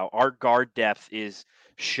Shamet's out. Our guard depth is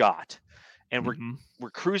shot. And we're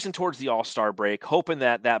cruising towards the All-Star break, hoping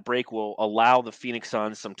that break will allow the Phoenix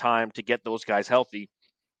Suns some time to get those guys healthy.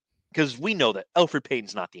 Because we know that Elfrid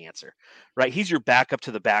Payton's not the answer, right? He's your backup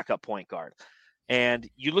to the backup point guard. And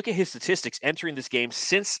you look at his statistics entering this game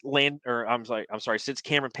since since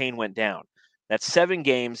Cameron Payne went down. That's 7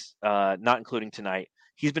 games, not including tonight.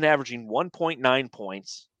 He's been averaging 1.9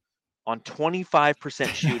 points on 25%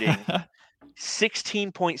 shooting,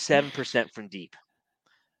 16.7% from deep,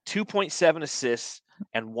 2.7 assists,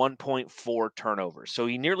 and 1.4 turnovers. So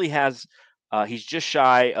he nearly has, he's just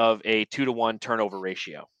shy of a 2-to-1 turnover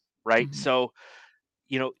ratio, right? Mm-hmm. So,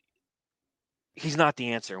 he's not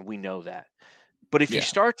the answer, and we know that. But if you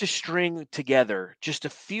start to string together just a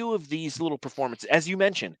few of these little performances, as you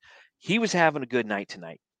mentioned, he was having a good night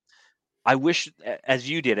tonight. I wish, as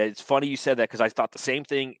you did, it's funny you said that because I thought the same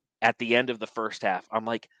thing at the end of the first half. I'm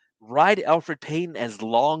like, ride Elfrid Payton as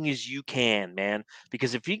long as you can, man,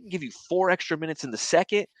 because if he can give you 4 extra minutes in the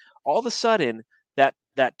second, all of a sudden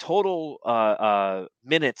that total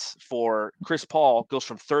minutes for Chris Paul goes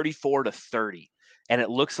from 34 to 30, and it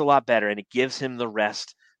looks a lot better, and it gives him the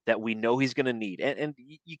rest that we know he's going to need. And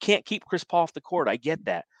you can't keep Chris Paul off the court. I get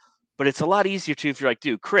that. But it's a lot easier too if you're like,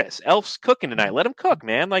 dude, Chris, Elf's cooking tonight. Let him cook,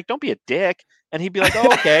 man. Like, don't be a dick. And he'd be like,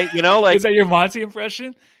 oh, okay. Like, is that your Monty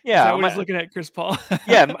impression? Yeah. I was looking at Chris Paul.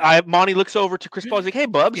 Yeah. Monty looks over to Chris Paul. He's like, hey,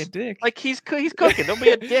 Bubs. Be a dick. Like, he's cooking. Don't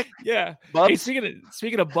be a dick. Yeah. Bubs. Hey,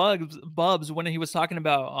 speaking of Bubs, when he was talking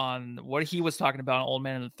about on Old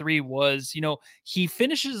Man in the 3 was, he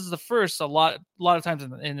finishes the first a lot of times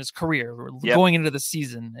in his career, going into the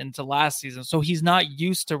season, into last season. So he's not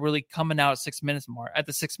used to really coming out at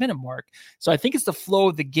the 6 minute mark. So I think it's the flow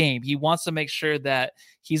of the game. He wants to make sure that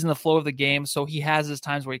he's in the flow of the game. So he has his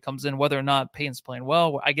times where he comes in, whether or not Payton's playing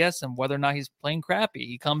well, I guess, and whether or not he's playing crappy.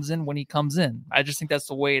 He comes in when he comes in. I just think that's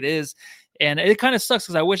the way it is. And it kind of sucks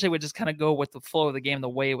because I wish they would just kind of go with the flow of the game the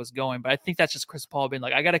way it was going. But I think that's just Chris Paul being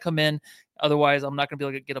like, I got to come in. Otherwise, I'm not going to be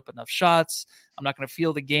able to get up enough shots. I'm not going to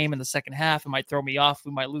feel the game in the second half. It might throw me off.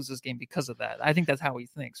 We might lose this game because of that. I think that's how he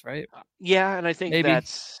thinks, right? Yeah, and I think Maybe.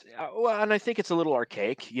 and I think it's a little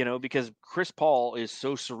archaic, because Chris Paul is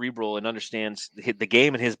so cerebral and understands the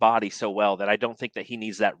game and his body so well that I don't think that he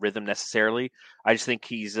needs that rhythm necessarily. I just think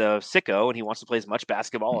he's a sicko and he wants to play as much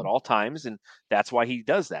basketball at all times, and that's why he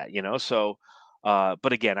does that, So,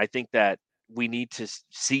 but again, I think that we need to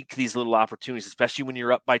seek these little opportunities, especially when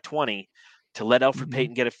you're up by 20, to let Elfrid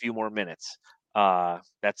Payton get a few more minutes.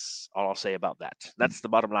 That's all I'll say about that. That's the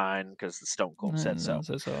bottom line because the Stone Cold said so.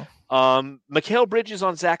 Mikal Bridges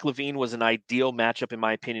on Zach LaVine was an ideal matchup, in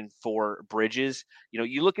my opinion, for Bridges.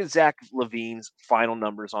 You look at Zach LaVine's final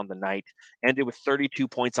numbers on the night, ended with 32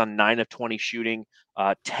 points on 9 of 20 shooting,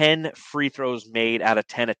 10 free throws made out of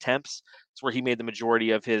 10 attempts. That's where he made the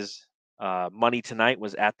majority of his money tonight,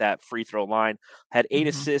 was at that free throw line. Had 8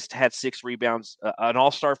 assists, had 6 rebounds, an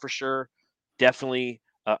all-star for sure. Definitely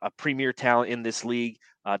a premier talent in this league.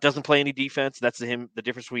 Doesn't play any defense. That's the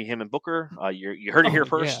difference between him and Booker. You heard it here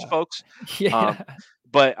first, folks.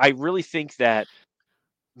 But I really think that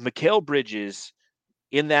Mikal Bridges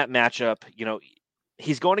in that matchup,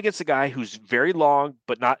 he's going against a guy who's very long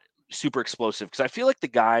but not super explosive. Because I feel like the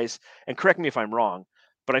guys, and correct me if I'm wrong,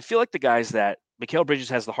 but I feel like the guys that Mikal Bridges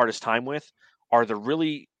has the hardest time with are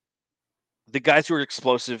the guys who are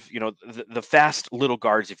explosive, the fast little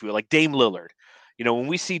guards, if you will, like Dame Lillard. When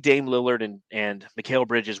we see Dame Lillard and Mikal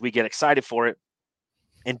Bridges, we get excited for it.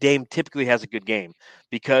 And Dame typically has a good game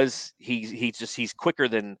because he's quicker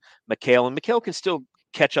than Mikal, and Mikal can still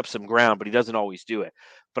catch up some ground, but he doesn't always do it.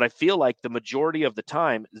 But I feel like the majority of the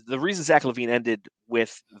time, the reason Zach LaVine ended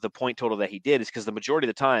with the point total that he did is because the majority of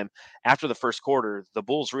the time after the first quarter, the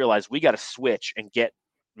Bulls realized we got to switch and get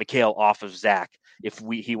Mikal off of Zach if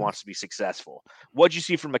he wants to be successful. What'd you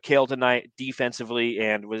see from Mikal tonight defensively,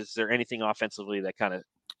 and was there anything offensively that kind of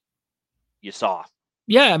you saw?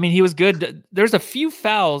 Yeah, I mean, he was good. There's a few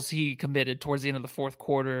fouls he committed towards the end of the fourth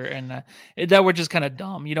quarter, and that were just kind of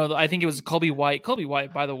dumb. I think it was Kobe White. Kobe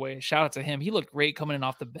White, by the way, shout out to him. He looked great coming in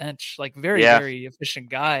off the bench, like very, very efficient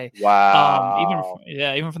guy. Wow.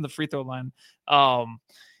 Even from the free throw line.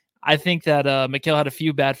 I think that Mikal had a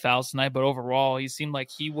few bad fouls tonight, but overall, he seemed like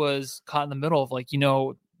he was caught in the middle of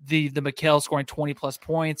the Mikal scoring 20 plus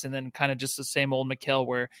points, and then kind of just the same old Mikal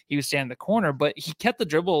where he was standing in the corner, but he kept the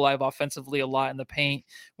dribble alive offensively a lot in the paint.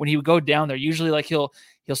 When he would go down there, usually he'll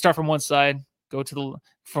start from one side, go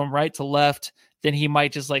from right to left, then he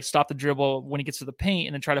might just like stop the dribble when he gets to the paint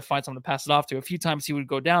and then try to find someone to pass it off to. A few times he would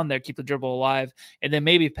go down there, keep the dribble alive, and then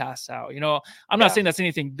maybe pass out. I'm not saying that's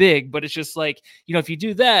anything big, but it's just like, if you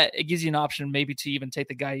do that, it gives you an option maybe to even take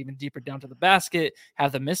the guy even deeper down to the basket,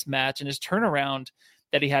 have the mismatch, and his turnaround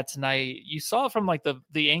that he had tonight. You saw it from like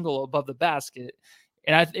the angle above the basket.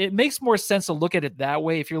 And it makes more sense to look at it that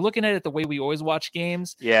way. If you're looking at it the way we always watch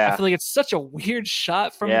games, I feel like it's such a weird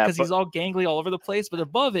shot from him because he's all gangly all over the place. But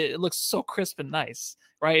above it, it looks so crisp and nice,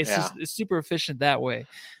 right? It's super efficient that way.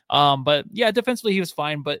 But yeah, defensively he was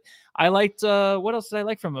fine. But I liked what else did I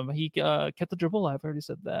like from him? He kept the dribble alive. I already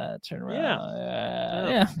said that. Turn around.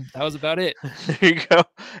 Yeah, that was about it. There you go.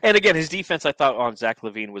 And again, his defense I thought on Zach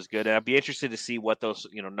LaVine was good. And I'd be interested to see what those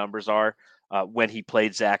numbers are. When he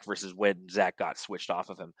played Zach versus when Zach got switched off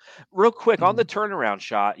of him. Real quick, on the turnaround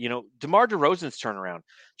shot, DeMar DeRozan's turnaround.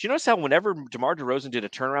 Do you notice how whenever DeMar DeRozan did a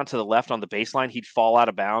turnaround to the left on the baseline, he'd fall out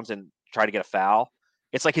of bounds and try to get a foul?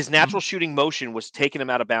 It's like his natural shooting motion was taking him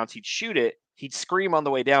out of bounds. He'd shoot it. He'd scream on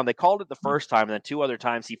the way down. They called it the first time, and then 2 other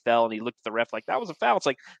times he fell, and he looked at the ref like, that was a foul. It's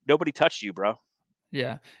like, nobody touched you, bro.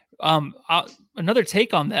 Yeah. Another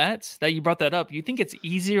take on that you brought that up. You think it's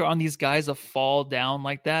easier on these guys to fall down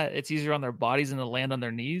like that? It's easier on their bodies than to land on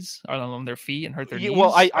their knees or on their feet and hurt their knees?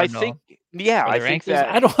 Well, I think, I think ankles?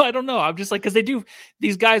 that I don't know. I'm just like, because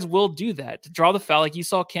these guys will do that to draw the foul. Like you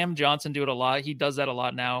saw Cam Johnson do it a lot. He does that a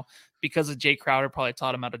lot now because of Jay Crowder probably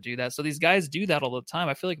taught him how to do that. So these guys do that all the time.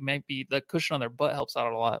 I feel like maybe the cushion on their butt helps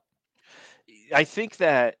out a lot. I think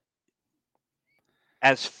that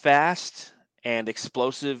as fast and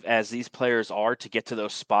explosive as these players are to get to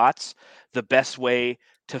those spots, the best way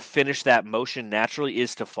to finish that motion naturally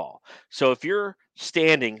is to fall. So if you're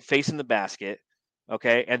standing facing the basket,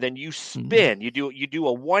 okay, and then you spin, you do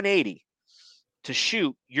a 180 to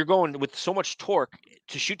shoot, you're going with so much torque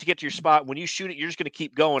to shoot to get to your spot. When you shoot it, you're just going to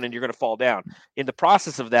keep going and you're going to fall down. In the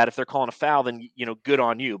process of that, if they're calling a foul, then good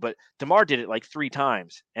on you. But DeMar did it like 3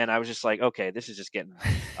 times, and I was just like, okay, this is just getting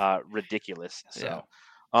ridiculous. So. Yeah.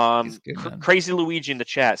 Good, Crazy Luigi in the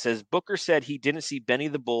chat says Booker said he didn't see Benny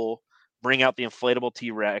the Bull bring out the inflatable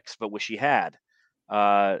T-Rex, but wish he had.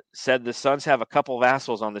 Said the Suns have a couple of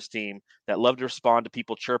assholes on this team that love to respond to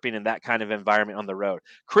people chirping in that kind of environment on the road.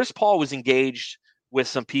 Chris Paul was engaged with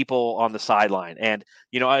some people on the sideline, and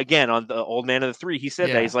again on the old man of the 3, he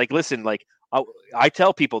said that he's like, listen, like I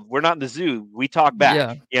tell people we're not in the zoo, we talk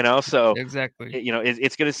back, so exactly,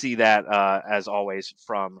 it's going to see that as always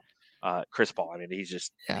from. Chris Paul. I mean, he's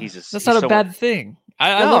just that's not a bad thing.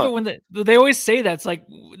 I love it when they always say that. It's like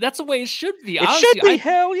that's the way it should be. It should be.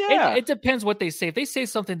 Hell yeah. It depends what they say. If they say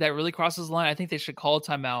something that really crosses the line, I think they should call a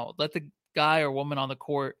timeout. Let the guy or woman on the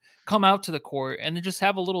court come out to the court and then just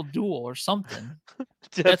have a little duel or something. a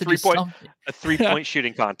 3-point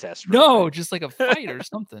shooting contest. No, just like a fight or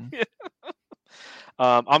something.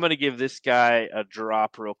 I'm going to give this guy a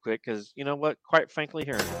drop real quick because you know what? Quite frankly,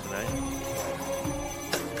 hearing him tonight.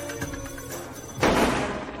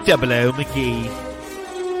 Double O McGee.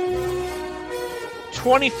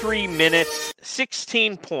 23 minutes,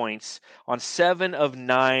 16 points on 7 of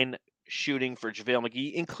 9 shooting for JaVale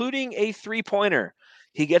McGee, including a 3-pointer.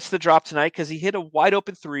 He gets the drop tonight because he hit a wide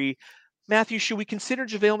open 3. Matthew, should we consider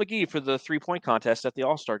JaVale McGee for the 3-point contest at the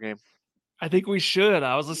All-Star game? I think we should.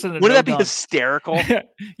 I was listening to Wouldn't that be hysterical?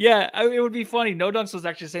 Yeah, it would be funny. No Dunks was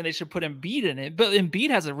actually saying they should put Embiid in it, but Embiid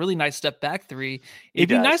has a really nice step back 3. It'd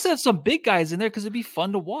be nice to have some big guys in there because it'd be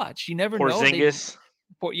fun to watch. You never know. Porzingis.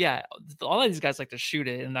 Yeah, all of these guys like to shoot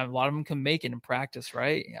it, and a lot of them can make it in practice,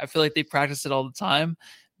 right? I feel like they practice it all the time.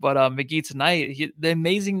 But McGee tonight, the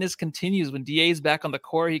amazingness continues. When DA is back on the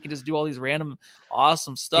court, he can just do all these random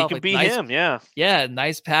awesome stuff. He can beat him, yeah. Yeah,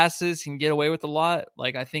 nice passes. He can get away with a lot.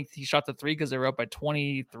 Like, I think he shot the 3 because they were up by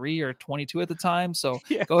 23 or 22 at the time. So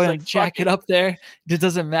go ahead and jack it up there. It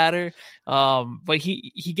doesn't matter. But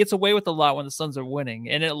he gets away with a lot when the Suns are winning.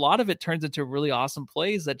 And a lot of it turns into really awesome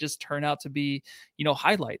plays that just turn out to be,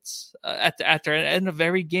 highlights. At the end of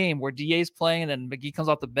every game where DA's playing and McGee comes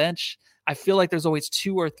off the bench, I feel like there's always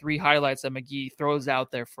 2 or 3 highlights that McGee throws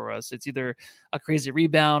out there for us. It's either a crazy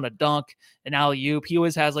rebound, a dunk, an alley-oop. He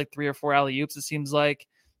always has like 3 or 4 alley-oops, it seems like.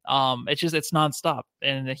 It's nonstop.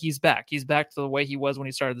 And he's back. He's back to the way he was when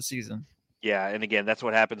he started the season. Yeah, and again, that's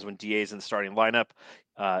what happens when DA's in the starting lineup,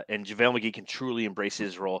 and JaVale McGee can truly embrace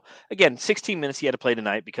his role. Again, 16 minutes he had to play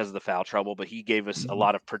tonight because of the foul trouble, but he gave us a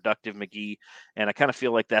lot of productive McGee, and I kind of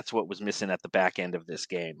feel like that's what was missing at the back end of this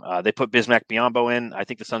game. They put Bismack Biyombo in. I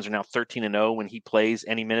think the Suns are now 13-0 when he plays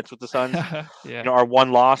any minutes with the Suns. Yeah. Our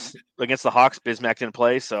one loss against the Hawks, Bismack didn't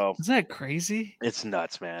play, so isn't that crazy? It's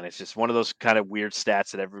nuts, man. It's just one of those kind of weird stats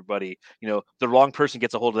that everybody, the wrong person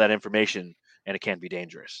gets a hold of that information. and it can be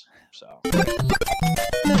dangerous. So.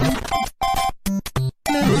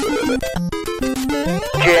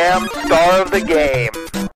 Jam Star of the Game.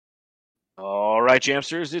 All right,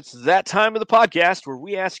 Jamsters, it's that time of the podcast where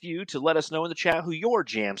we ask you to let us know in the chat who your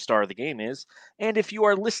Jam Star of the Game is. And if you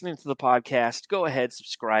are listening to the podcast, go ahead,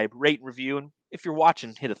 subscribe, rate, and review. And if you're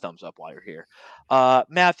watching, hit a thumbs up while you're here.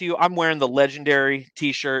 Matthew, I'm wearing the legendary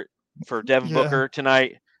T-shirt for Devin Booker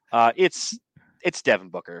tonight. It's Devin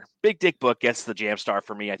Booker. Big Dick Book gets the Jam Star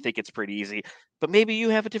for me. I think it's pretty easy. But maybe you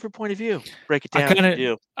have a different point of view. Break it down.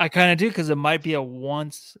 I kind of do, because it might be a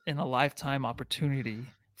once-in-a-lifetime opportunity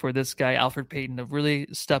for this guy, Alfred Payton, to really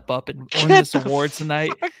step up and earn this award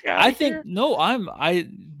tonight. I think,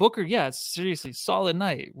 Booker, seriously, solid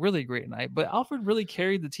night, really great night. But Alfred really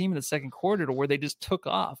carried the team in the second quarter to where they just took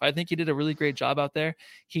off. I think he did a really great job out there.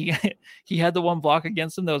 He had the one block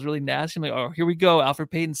against him that was really nasty. I'm like, oh, here we go, Alfred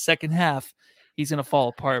Payton, second half. He's going to fall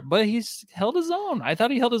apart, but he's held his own. I thought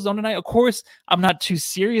he held his own tonight. Of course, I'm not too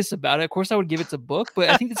serious about it. Of course, I would give it to Book, but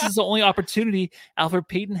I think this is the only opportunity Alfred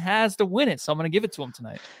Payton has to win it. So I'm going to give it to him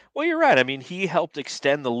tonight. Well, you're right. I mean, he helped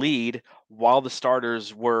extend the lead while the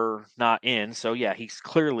starters were not in. So yeah, he's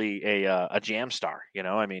clearly a Jam Star. You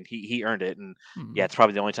know, I mean, he earned it, and yeah, it's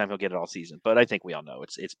probably the only time he'll get it all season. But I think we all know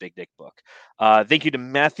it's Big Dick Book. Thank you to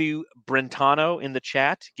Matthew Brentano in the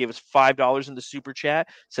chat. Gave us $5 in the super chat.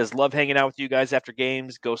 Says love hanging out with you guys after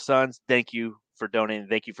games. Go Suns! Thank you for donating.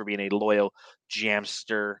 Thank you for being a loyal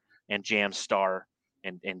Jamster and Jam Star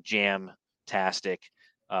and Jam-tastic.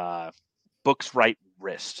 Book's right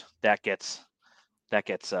wrist that gets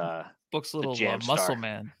Book's little muscle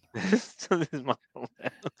man.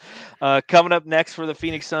 Coming up next for the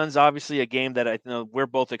Phoenix Suns, obviously a game that I know we're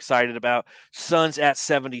both excited about. Suns at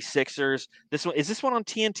 76ers. This one on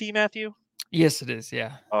TNT, Matthew? Yes, it is.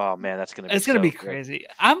 Yeah. Oh man, it's gonna be crazy.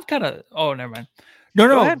 I'm kind of. Oh, never mind. No.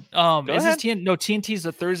 Go ahead. Is this TNT? No, TNT's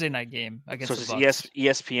a Thursday night game against the Bucks.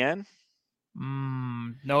 ESPN.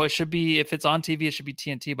 No, it should be. If it's on TV, it should be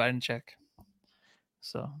TNT. But I didn't check.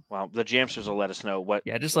 So, well, the Jamsters will let us know what.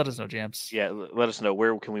 Yeah, just let us know, Jams. Yeah, let us know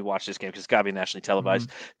where can we watch this game, because it's got to be nationally televised.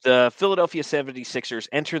 The Philadelphia 76ers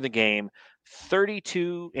enter the game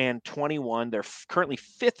 32-21. They're currently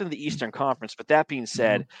 5th in the Eastern Conference, but that being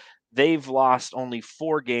said, they've lost only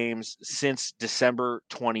 4 games since December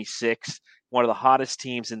 26th. One of the hottest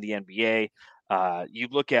teams in the NBA. You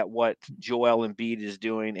look at what Joel Embiid is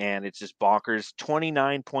doing, and it's just bonkers.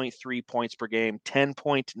 29.3 points per game,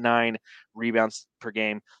 10.9 rebounds per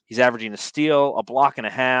game. He's averaging a steal, a block and a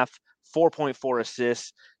half, 4.4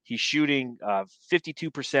 assists. He's shooting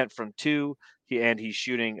 52% from 2, and he's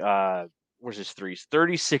shooting where's his threes?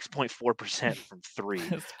 36.4% from 3.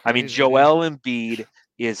 I mean, Joel Embiid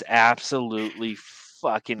is absolutely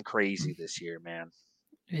fucking crazy this year, man.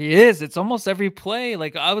 He is. It's almost every play.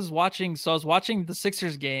 Like I was watching the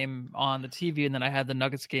Sixers game on the TV, and then I had the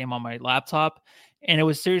Nuggets game on my laptop, and it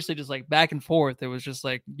was seriously just like back and forth. It was just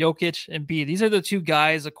like Jokic and Embiid. These are the two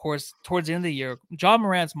guys, of course, towards the end of the year. Ja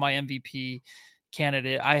Morant's my MVP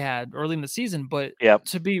candidate I had early in the season, but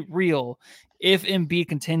to be real, if Embiid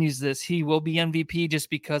continues this, he will be MVP just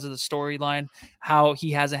because of the storyline, how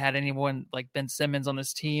he hasn't had anyone like Ben Simmons on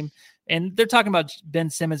his team. And they're talking about Ben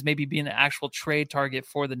Simmons maybe being an actual trade target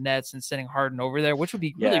for the Nets and sending Harden over there, which would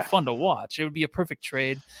be really fun to watch. It would be a perfect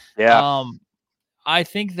trade. Yeah. I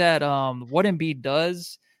think that what Embiid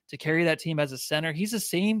does to carry that team as a center, he's the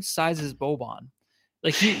same size as Boban.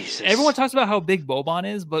 Like everyone talks about how big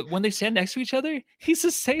Boban is, but when they stand next to each other, he's the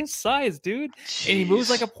same size, dude. Jeez. And he moves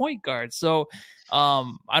like a point guard. So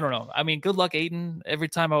I don't know. I mean, good luck, Ayton. Every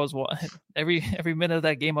time I was every minute of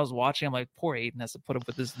that game I was watching, I'm like, poor Ayton has to put up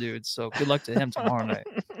with this dude. So good luck to him tomorrow night.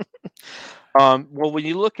 Well, when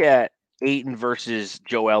you look at Ayton versus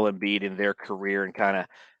Joel Embiid in their career and kind of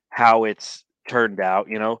how it's turned out,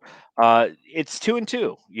 it's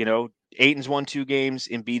 2-2. Ayton's won 2 games,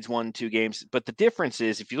 Embiid's won 2 games. But the difference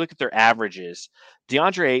is, if you look at their averages,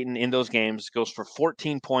 DeAndre Ayton in those games goes for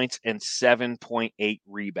 14 points and 7.8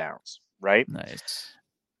 rebounds, right? Nice.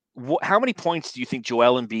 How many points do you think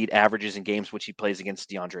Joel Embiid averages in games which he plays against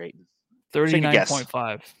DeAndre Ayton?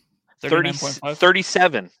 39.5.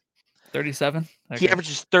 37. 37? Okay. He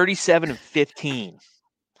averages 37 and 15.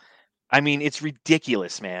 I mean, it's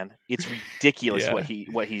ridiculous, man. It's ridiculous what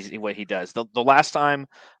he does. The last time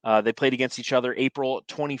they played against each other, April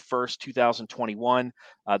 21st, 2021,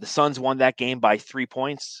 the Suns won that game by 3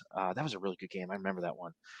 points. That was a really good game. I remember that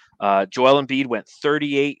one. Joel Embiid went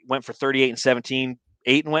for 38 and 17.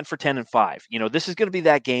 Ayton went for 10 and 5. This is going to be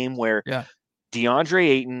that game where DeAndre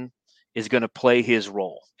Ayton is going to play his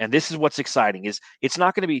role. And this is what's exciting is it's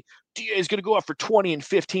not going to be, DA is going to go out for 20 and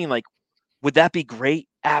 15. Like, would that be great?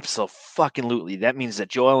 Absolutely. That means that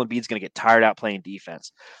Joel Embiid's going to get tired out playing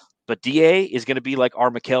defense. But DA is going to be like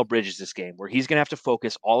our Mikal Bridges this game, where he's going to have to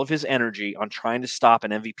focus all of his energy on trying to stop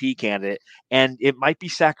an MVP candidate, and it might be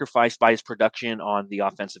sacrificed by his production on the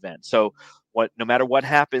offensive end. So, no matter what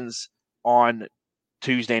happens on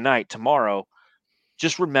Tuesday night, tomorrow,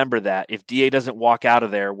 just remember that if DA doesn't walk out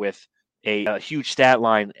of there with a huge stat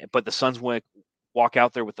line, but the Suns walk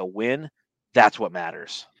out there with a win, that's what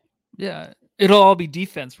matters. Yeah, it'll all be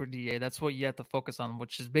defense for DA. That's what you have to focus on,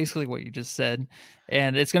 which is basically what you just said.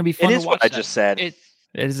 And it's going to be fun It to is watch. what I just said. It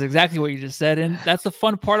is exactly what you just said. And that's the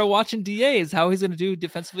fun part of watching DA is how he's going to do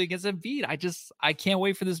defensively against Embiid. I can't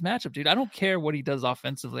wait for this matchup, dude. I don't care what he does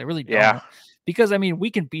offensively. I really don't. Yeah. Because, I mean, we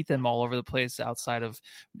can beat them all over the place outside of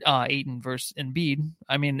Ayton versus Embiid.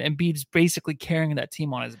 I mean, Embiid's basically carrying that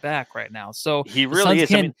team on his back right now. So he really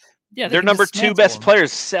is. I mean, yeah, their number 2 best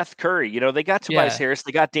players, Seth Curry. You know, they got Tobias Harris,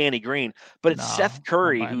 they got Danny Green, but it's Seth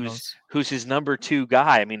Curry who's his number 2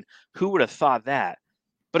 guy. I mean, who would have thought that?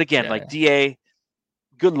 But again, DA,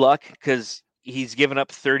 good luck, because he's given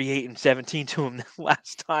up 38 and 17 to him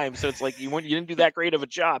last time. So it's like you didn't do that great of a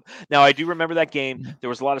job. Now, I do remember that game. There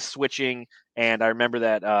was a lot of switching, and I remember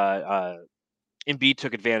that Embiid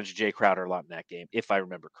took advantage of Jay Crowder a lot in that game, if I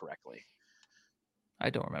remember correctly. I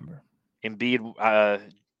don't remember.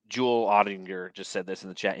 Embiid, Jewel Ottinger just said this in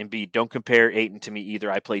the chat. Embiid, don't compare Ayton to me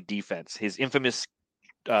either. I play defense. His infamous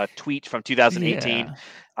tweet from 2018. Yeah.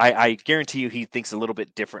 I guarantee you he thinks a little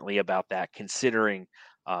bit differently about that, considering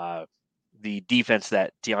the defense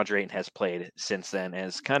that DeAndre Ayton has played since then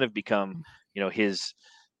has kind of become, his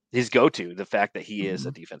go-to, the fact that he is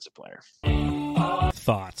a defensive player.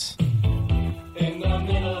 Thoughts?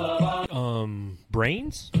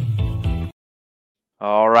 Brains?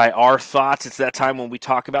 All right, our thoughts. It's that time when we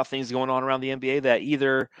talk about things going on around the NBA that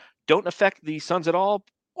either don't affect the Suns at all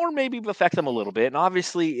or maybe affect them a little bit. And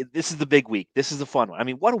obviously, this is the big week. This is the fun one. I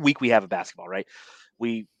mean, what a week we have of basketball, right?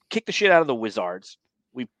 We kicked the shit out of the Wizards.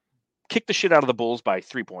 We kicked the shit out of the Bulls by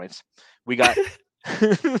 3 points. We got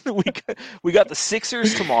we got the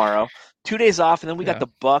Sixers tomorrow, 2 days off, and then we got the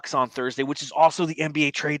Bucks on Thursday, which is also the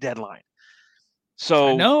NBA trade deadline. So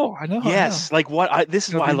I know. Yes, this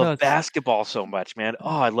is why I love basketball so much, man.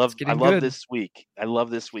 Oh, I love this week. I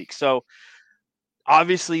love this week. So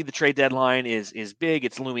obviously the trade deadline is big.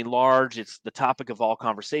 It's looming large. It's the topic of all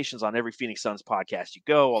conversations on every Phoenix Suns podcast you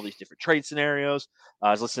go, all these different trade scenarios.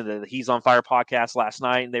 I was listening to the He's on Fire podcast last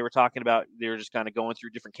night, and they were just kind of going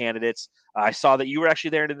through different candidates. I saw that you were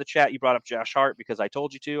actually there in the chat. You brought up Josh Hart because I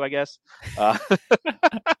told you to, I guess.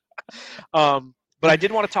 But I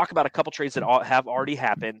did want to talk about a couple trades that have already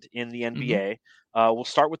happened in the NBA. We'll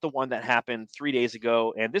start with the one that happened 3 days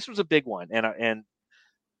ago, and this was a big one. And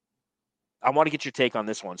I want to get your take on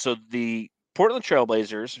this one. So the Portland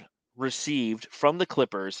Trailblazers received from the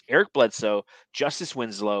Clippers Eric Bledsoe, Justice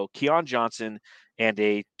Winslow, Keon Johnson, and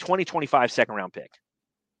a 2025 second-round pick.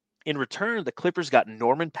 In return, the Clippers got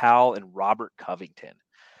Norman Powell and Robert Covington.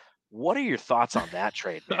 What are your thoughts on that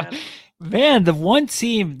trade, man? Man, the one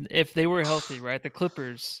team, if they were healthy, right, the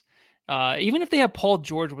Clippers, even if they have Paul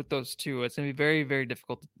George with those two, it's going to be very, very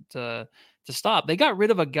difficult to stop. They got rid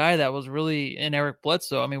of a guy that was really in Eric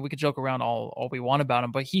Bledsoe. I mean, we could joke around all we want about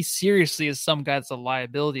him, but he seriously is some guy that's a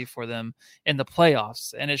liability for them in the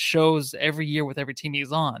playoffs, and it shows every year with every team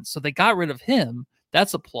he's on. So they got rid of him.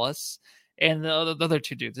 That's a plus. And the other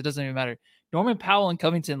two dudes, it doesn't even matter. Norman Powell and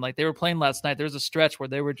Covington, like they were playing last night. There was a stretch where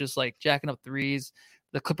they were just like jacking up threes.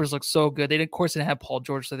 The Clippers looked so good. They didn't, of course, didn't have Paul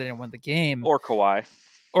George, so they didn't win the game. Or Kawhi.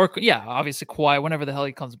 Obviously Kawhi, whenever the hell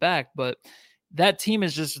he comes back. But that team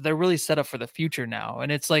is they're really set up for the future now.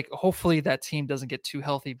 And it's like, hopefully that team doesn't get too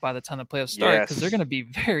healthy by the time the playoffs start, because they're going to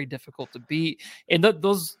be very difficult to beat. And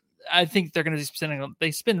those, I think they're going to be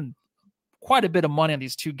they spend quite a bit of money on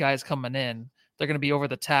these two guys coming in. They're going to be over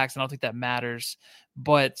the tax, and I don't think that matters.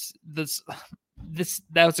 But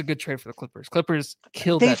that was a good trade for the Clippers. Clippers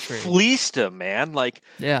killed that trade. They fleeced him, man. Like,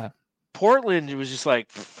 yeah. Portland was just like,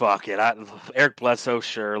 fuck it. Eric Bledsoe,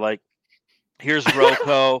 sure. Like, here's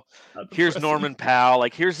Rocco. Here's Norman Powell.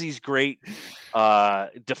 Like, here's these great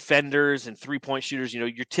defenders and three-point shooters. Your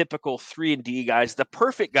typical 3-and-D guys, the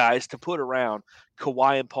perfect guys to put around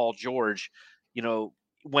Kawhi and Paul George,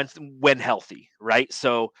 when healthy, right?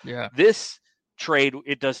 So this trade,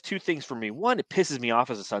 it does two things for me. One, it pisses me off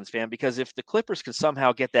as a Suns fan, because if the Clippers can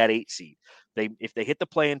somehow get that 8 seed, if they hit the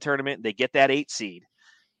play-in tournament, they get that 8 seed,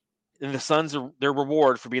 and the Suns, their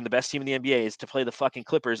reward for being the best team in the NBA is to play the fucking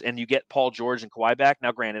Clippers, and you get Paul George and Kawhi back.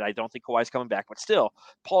 Now, granted, I don't think Kawhi's coming back, but still,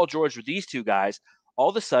 Paul George with these two guys, all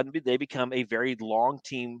of a sudden they become a very long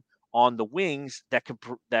team on the wings that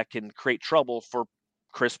can create trouble for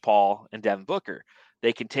Chris Paul and Devin Booker.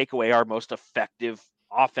 they can take away our most effective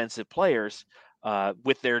offensive players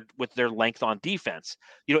with their length on defense.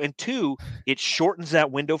 And two, it shortens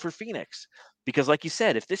that window for Phoenix because, like you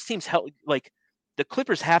said, if this team's like the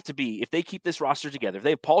Clippers have to be, if they keep this roster together, if they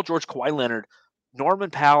have Paul George, Kawhi Leonard, Norman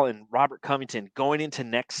Powell, and Robert Covington going into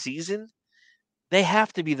next season, they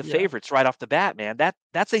have to be the favorites right off the bat, man.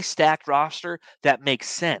 That's a stacked roster that makes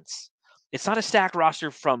sense. It's not a stacked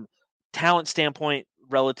roster from talent standpoint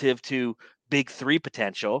relative to big three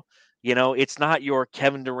potential. It's not your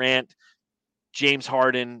Kevin Durant, James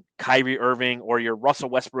Harden, Kyrie Irving, or your Russell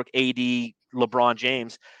Westbrook, AD, LeBron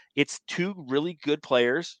James. It's two really good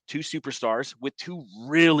players, two superstars with two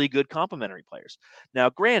really good complementary players. Now,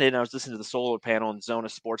 granted, I was listening to the Solar Panel and Zona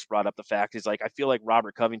Sports brought up the fact is like I feel like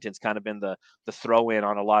Robert Covington's kind of been the throw-in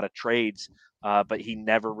on a lot of trades, but he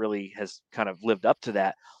never really has kind of lived up to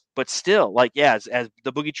that. But still, like, yeah, as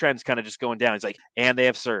the Boogie trend's kind of just going down, it's like, and they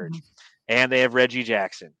have Serge, and they have Reggie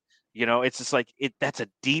Jackson. It's just like that's a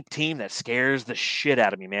deep team that scares the shit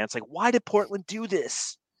out of me, man. It's like, why did Portland do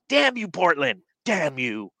this? Damn you, Portland. Damn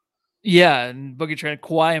you. Yeah, and Boogie Trend,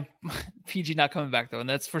 Kawhi, PG not coming back though, and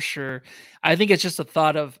that's for sure. I think it's just a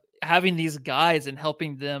thought of having these guys and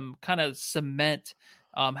helping them kind of cement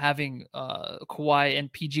having Kawhi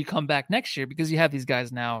and PG come back next year because you have these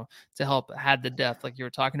guys now to help add the depth like you were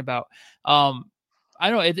talking about. I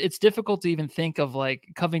don't know, it's difficult to even think of like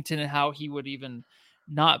Covington and how he would even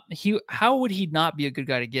how would he not be a good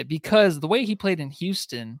guy to get, because the way he played in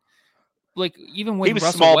Houston, like even when he was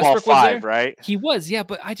Russell small Westbrook ball five, was there, right? He was, yeah.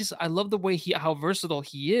 But I love the way how versatile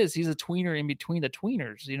he is. He's a tweener in between the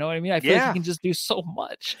tweeners. You know what I mean? I feel like he can just do so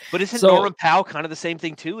much. But isn't Norman Powell kind of the same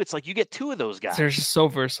thing too? It's like you get two of those guys. They're just so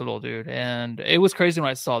versatile, dude. And it was crazy when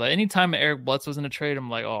I saw that. Anytime Eric Bledsoe was in a trade, I'm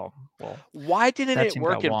like, oh, well. Why didn't it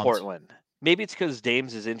work in Portland? Maybe it's because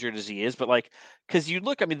Dame's as injured as he is, but like, because you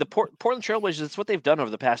look, I mean, the Portland Trailblazers, it's what they've done over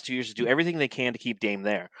the past 2 years to do everything they can to keep Dame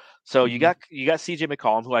there. So you got CJ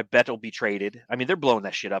McCollum, who I bet will be traded. I mean, they're blowing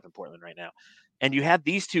that shit up in Portland right now. And you had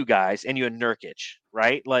these two guys, and you had Nurkic,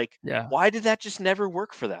 right? Like, why did that just never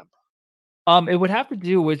work for them? It would have to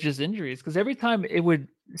do with just injuries, because every time it would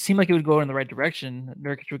seem like it would go in the right direction,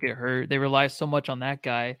 Nurkic would get hurt. They rely so much on that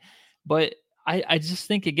guy, but I just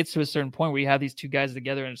think it gets to a certain point where you have these two guys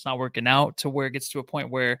together and it's not working out, to where it gets to a point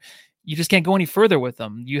where you just can't go any further with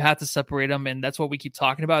them. You have to separate them, and that's what we keep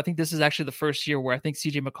talking about. I think this is actually the first year where I think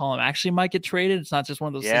CJ McCollum actually might get traded. It's not just one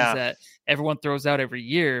of those things that everyone throws out every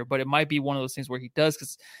year, but it might be one of those things where he does,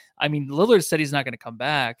 because I mean, Lillard said he's not going to come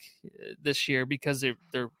back this year because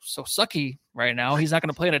they're so sucky right now. He's not going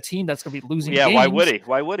to play on a team that's going to be losing games. Why would he?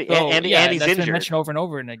 Why would he? So, and he's that's injured. been mentioned over and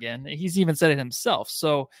over and again. He's even said it himself.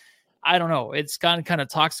 So I don't know. It's gotten kind of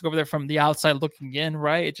toxic over there from the outside looking in,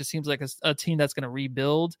 right? It just seems like a team that's going to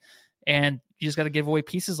rebuild, and you just got to give away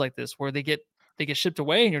pieces like this where they get shipped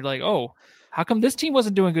away, and you're like, oh, how come this team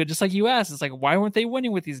wasn't doing good? Just like you asked, it's like, why weren't they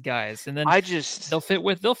winning with these guys? And then they'll fit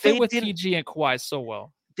with PG and Kawhi so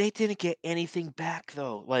well. They didn't get anything back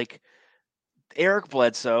though. Like Eric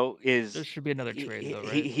Bledsoe is. There should be another trade though,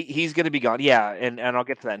 right? He's going to be gone. Yeah, and I'll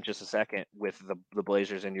get to that in just a second with the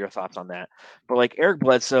Blazers and your thoughts on that. But like Eric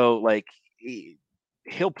Bledsoe, like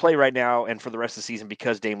he'll play right now and for the rest of the season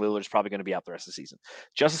because Dame Lillard is probably going to be out the rest of the season.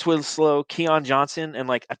 Justice Winslow, Keon Johnson, and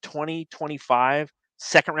like a 2025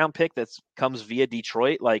 second round pick that comes via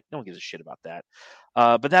Detroit. Like no one gives a shit about that.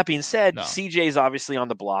 But that being said, CJ is obviously on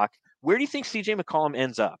the block. Where do you think CJ McCollum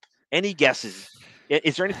ends up? Any guesses?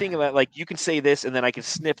 Is there anything that like you can say this and then I can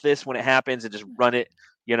snip this when it happens and just run it,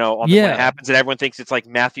 when it happens and everyone thinks it's like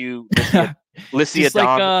Matthew Lissia Just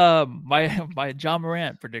like my John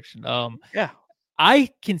Morant prediction. I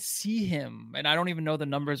can see him, and I don't even know the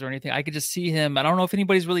numbers or anything. I could just see him. I don't know if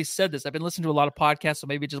anybody's really said this. I've been listening to a lot of podcasts, so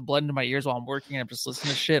maybe it just bled into my ears while I'm working and I'm just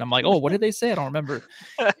listening to shit. I'm like, oh, what did they say? I don't remember.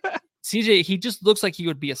 CJ, he just looks like he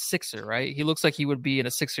would be a Sixer, right? He looks like he would be in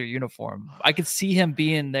a Sixer uniform. I could see him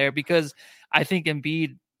being there because I think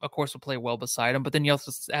Embiid, of course, will play well beside him. But then you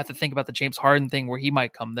also have to think about the James Harden thing where he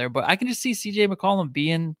might come there. But I can just see CJ McCollum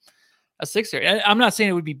being a Sixer. I'm not saying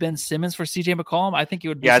it would be Ben Simmons for CJ McCollum. I think it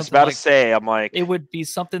would be. Yeah, I was about to say. I'm like, it would be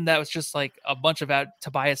something that was just like a bunch of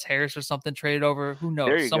Tobias Harris or something traded over. Who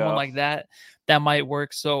knows? Someone like that might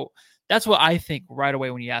work. So that's what I think right away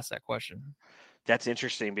when you ask that question. That's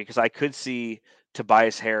interesting because I could see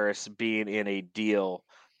Tobias Harris being in a deal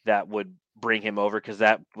that would bring him over because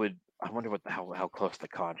that would. I wonder how close the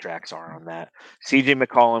contracts are on that. CJ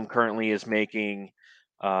McCollum currently is making.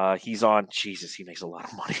 He's on. Jesus, he makes a lot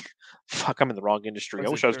of money. Fuck, I'm in the wrong industry. I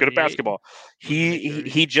wish I was good at basketball.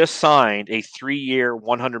 He just signed a 3-year,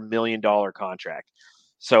 $100 million contract.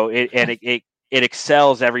 So it it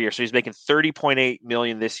excels every year. So he's making $30.8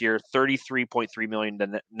 million this year, $33.3 million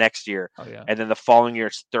the next year, and then the following year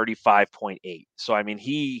it's $35.8. So I mean,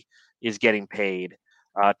 he is getting paid.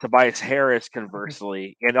 Tobias Harris,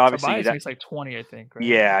 conversely, and obviously Tobias makes like 20, I think. Right?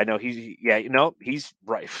 Yeah, I know he's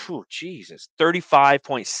right. Phew, Jesus,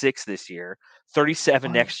 35.6 this year,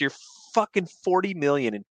 37 next year, fucking 40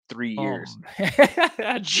 million in 3 years.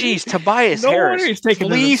 Jeez, Tobias Harris,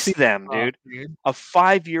 fleece them, dude. A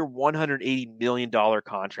 5-year, $180 million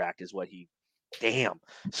contract is what he. Damn.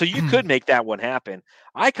 So you could make that one happen.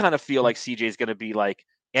 I kind of feel like CJ is going to be like,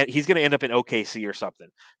 and he's going to end up in OKC or something.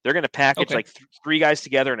 They're going to package like 3 guys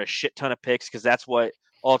together and a shit ton of picks because that's what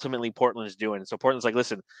ultimately Portland is doing. So Portland's like,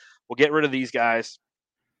 listen, we'll get rid of these guys.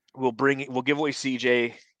 We'll give away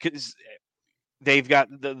CJ because they've got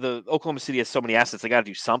the Oklahoma City has so many assets. They got to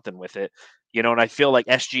do something with it, you know. And I feel like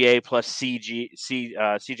SGA plus CJ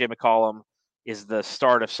McCollum is the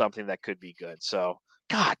start of something that could be good. So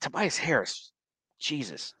God, Tobias Harris.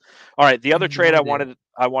 Jesus. All right. The other trade I wanted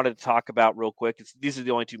to talk about real quick. These are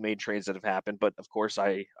the only 2 main trades that have happened, but of course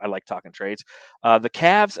I like talking trades. The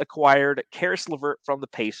Cavs acquired Caris LeVert from the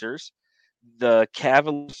Pacers. The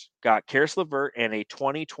Cavaliers got Caris LeVert and a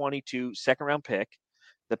 2022 second-round pick.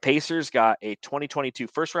 The Pacers got a 2022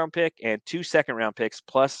 first-round pick and 2 second-round picks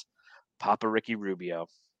plus Papa Ricky Rubio.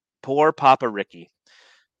 Poor Papa Ricky.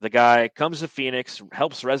 The guy comes to Phoenix,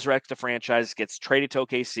 helps resurrect the franchise, gets traded to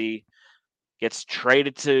OKC. Gets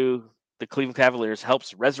traded to the Cleveland Cavaliers,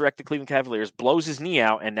 helps resurrect the Cleveland Cavaliers, blows his knee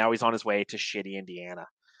out, and now he's on his way to shitty Indiana.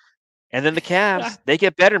 And then the Cavs, they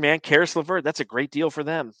get better, man. Caris LeVert, that's a great deal for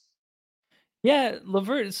them. Yeah,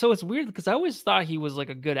 LeVert. So it's weird because I always thought he was like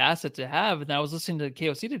a good asset to have. And I was listening to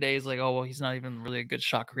KOC today. He's like, oh, well, he's not even really a good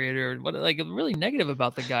shot creator. What, like, really negative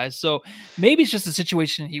about the guy. So maybe it's just the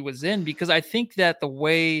situation he was in, because I think that the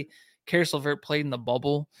way Caris LeVert played in the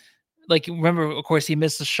bubble, like, remember, of course, he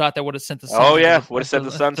missed a shot that would have sent the Suns. Oh yeah, would have sent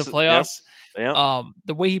the Suns to playoffs. Yep.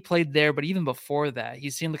 The way he played there, but even before that, he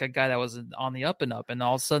seemed like a guy that was on the up and up, and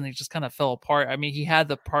all of a sudden he just kind of fell apart. I mean, he had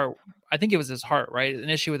the part. I think it was his heart, right? An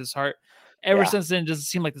issue with his heart. Ever since then, it doesn't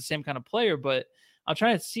seem like the same kind of player. But I'm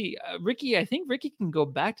trying to see Ricky. I think Ricky can go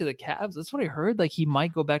back to the Cavs. That's what I heard. Like, he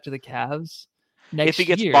might go back to the Cavs next year. If he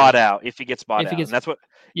gets bought out. And that's what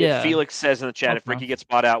Yeah. Felix says in the chat. If Ricky gets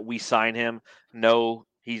bought out, we sign him. No,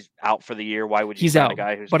 he's out for the year. Why would you sign a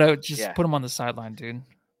guy who's... But I would just put him on the sideline, dude.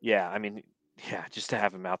 Yeah, I mean, just to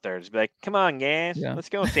have him out there. Just be like, come on, guys. Let's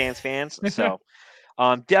go, Suns fans. So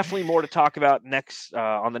definitely more to talk about next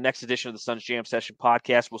on the next edition of the Suns Jam Session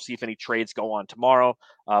podcast. We'll see if any trades go on tomorrow.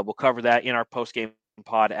 We'll cover that in our post-game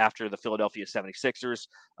pod after the Philadelphia 76ers.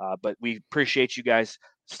 But we appreciate you guys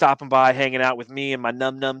stopping by, hanging out with me and my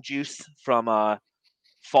Num Num juice from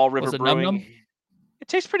Fall River Brewing. Num-Num? It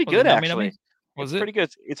tastes pretty good, actually. Was it's pretty good.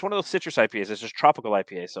 It's one of those citrus IPAs. It's just tropical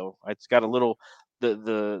IPA, so it's got a little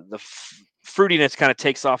the fruitiness kind of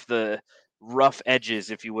takes off the rough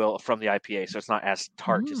edges, if you will, from the IPA, so it's not as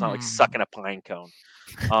tart. It's not like sucking a pine cone.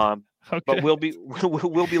 But we'll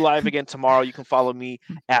be live again tomorrow. You can follow me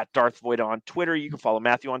at Darth Void on Twitter. You can follow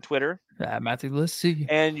Matthew on Twitter at Matthew Lissi,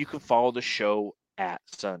 and you can follow the show at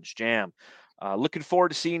Suns Jam. Looking forward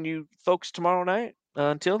to seeing you folks tomorrow night.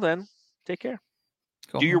 Until then, take care.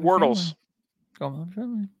 Do your Wordles. Go on,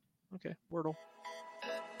 friendly. Okay, Wordle.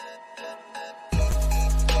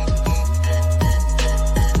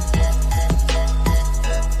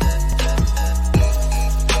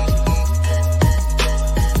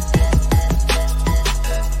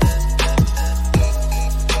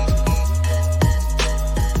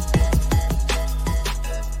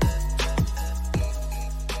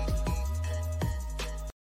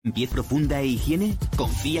 ¿Piel profunda e higiene?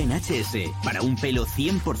 Confía en HS para un pelo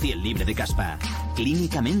 100% libre de caspa.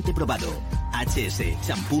 Clínicamente probado. HS,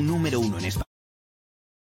 champú número 1 en España.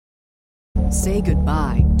 Say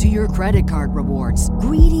goodbye to your credit card rewards.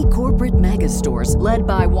 Greedy corporate mega stores, led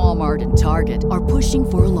by Walmart and Target, are pushing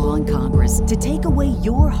for a law in Congress to take away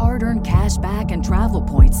your hard-earned cash back and travel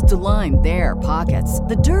points to line their pockets.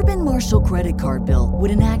 The Durbin-Marshall credit card bill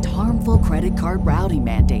would enact harmful credit card routing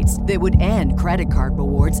mandates that would end credit card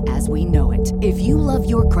rewards as we know it. If you love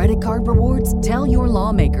your credit card rewards, tell your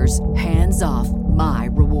lawmakers, hands off my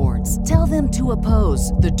rewards. Tell them to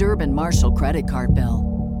oppose the Durbin-Marshall credit card bill.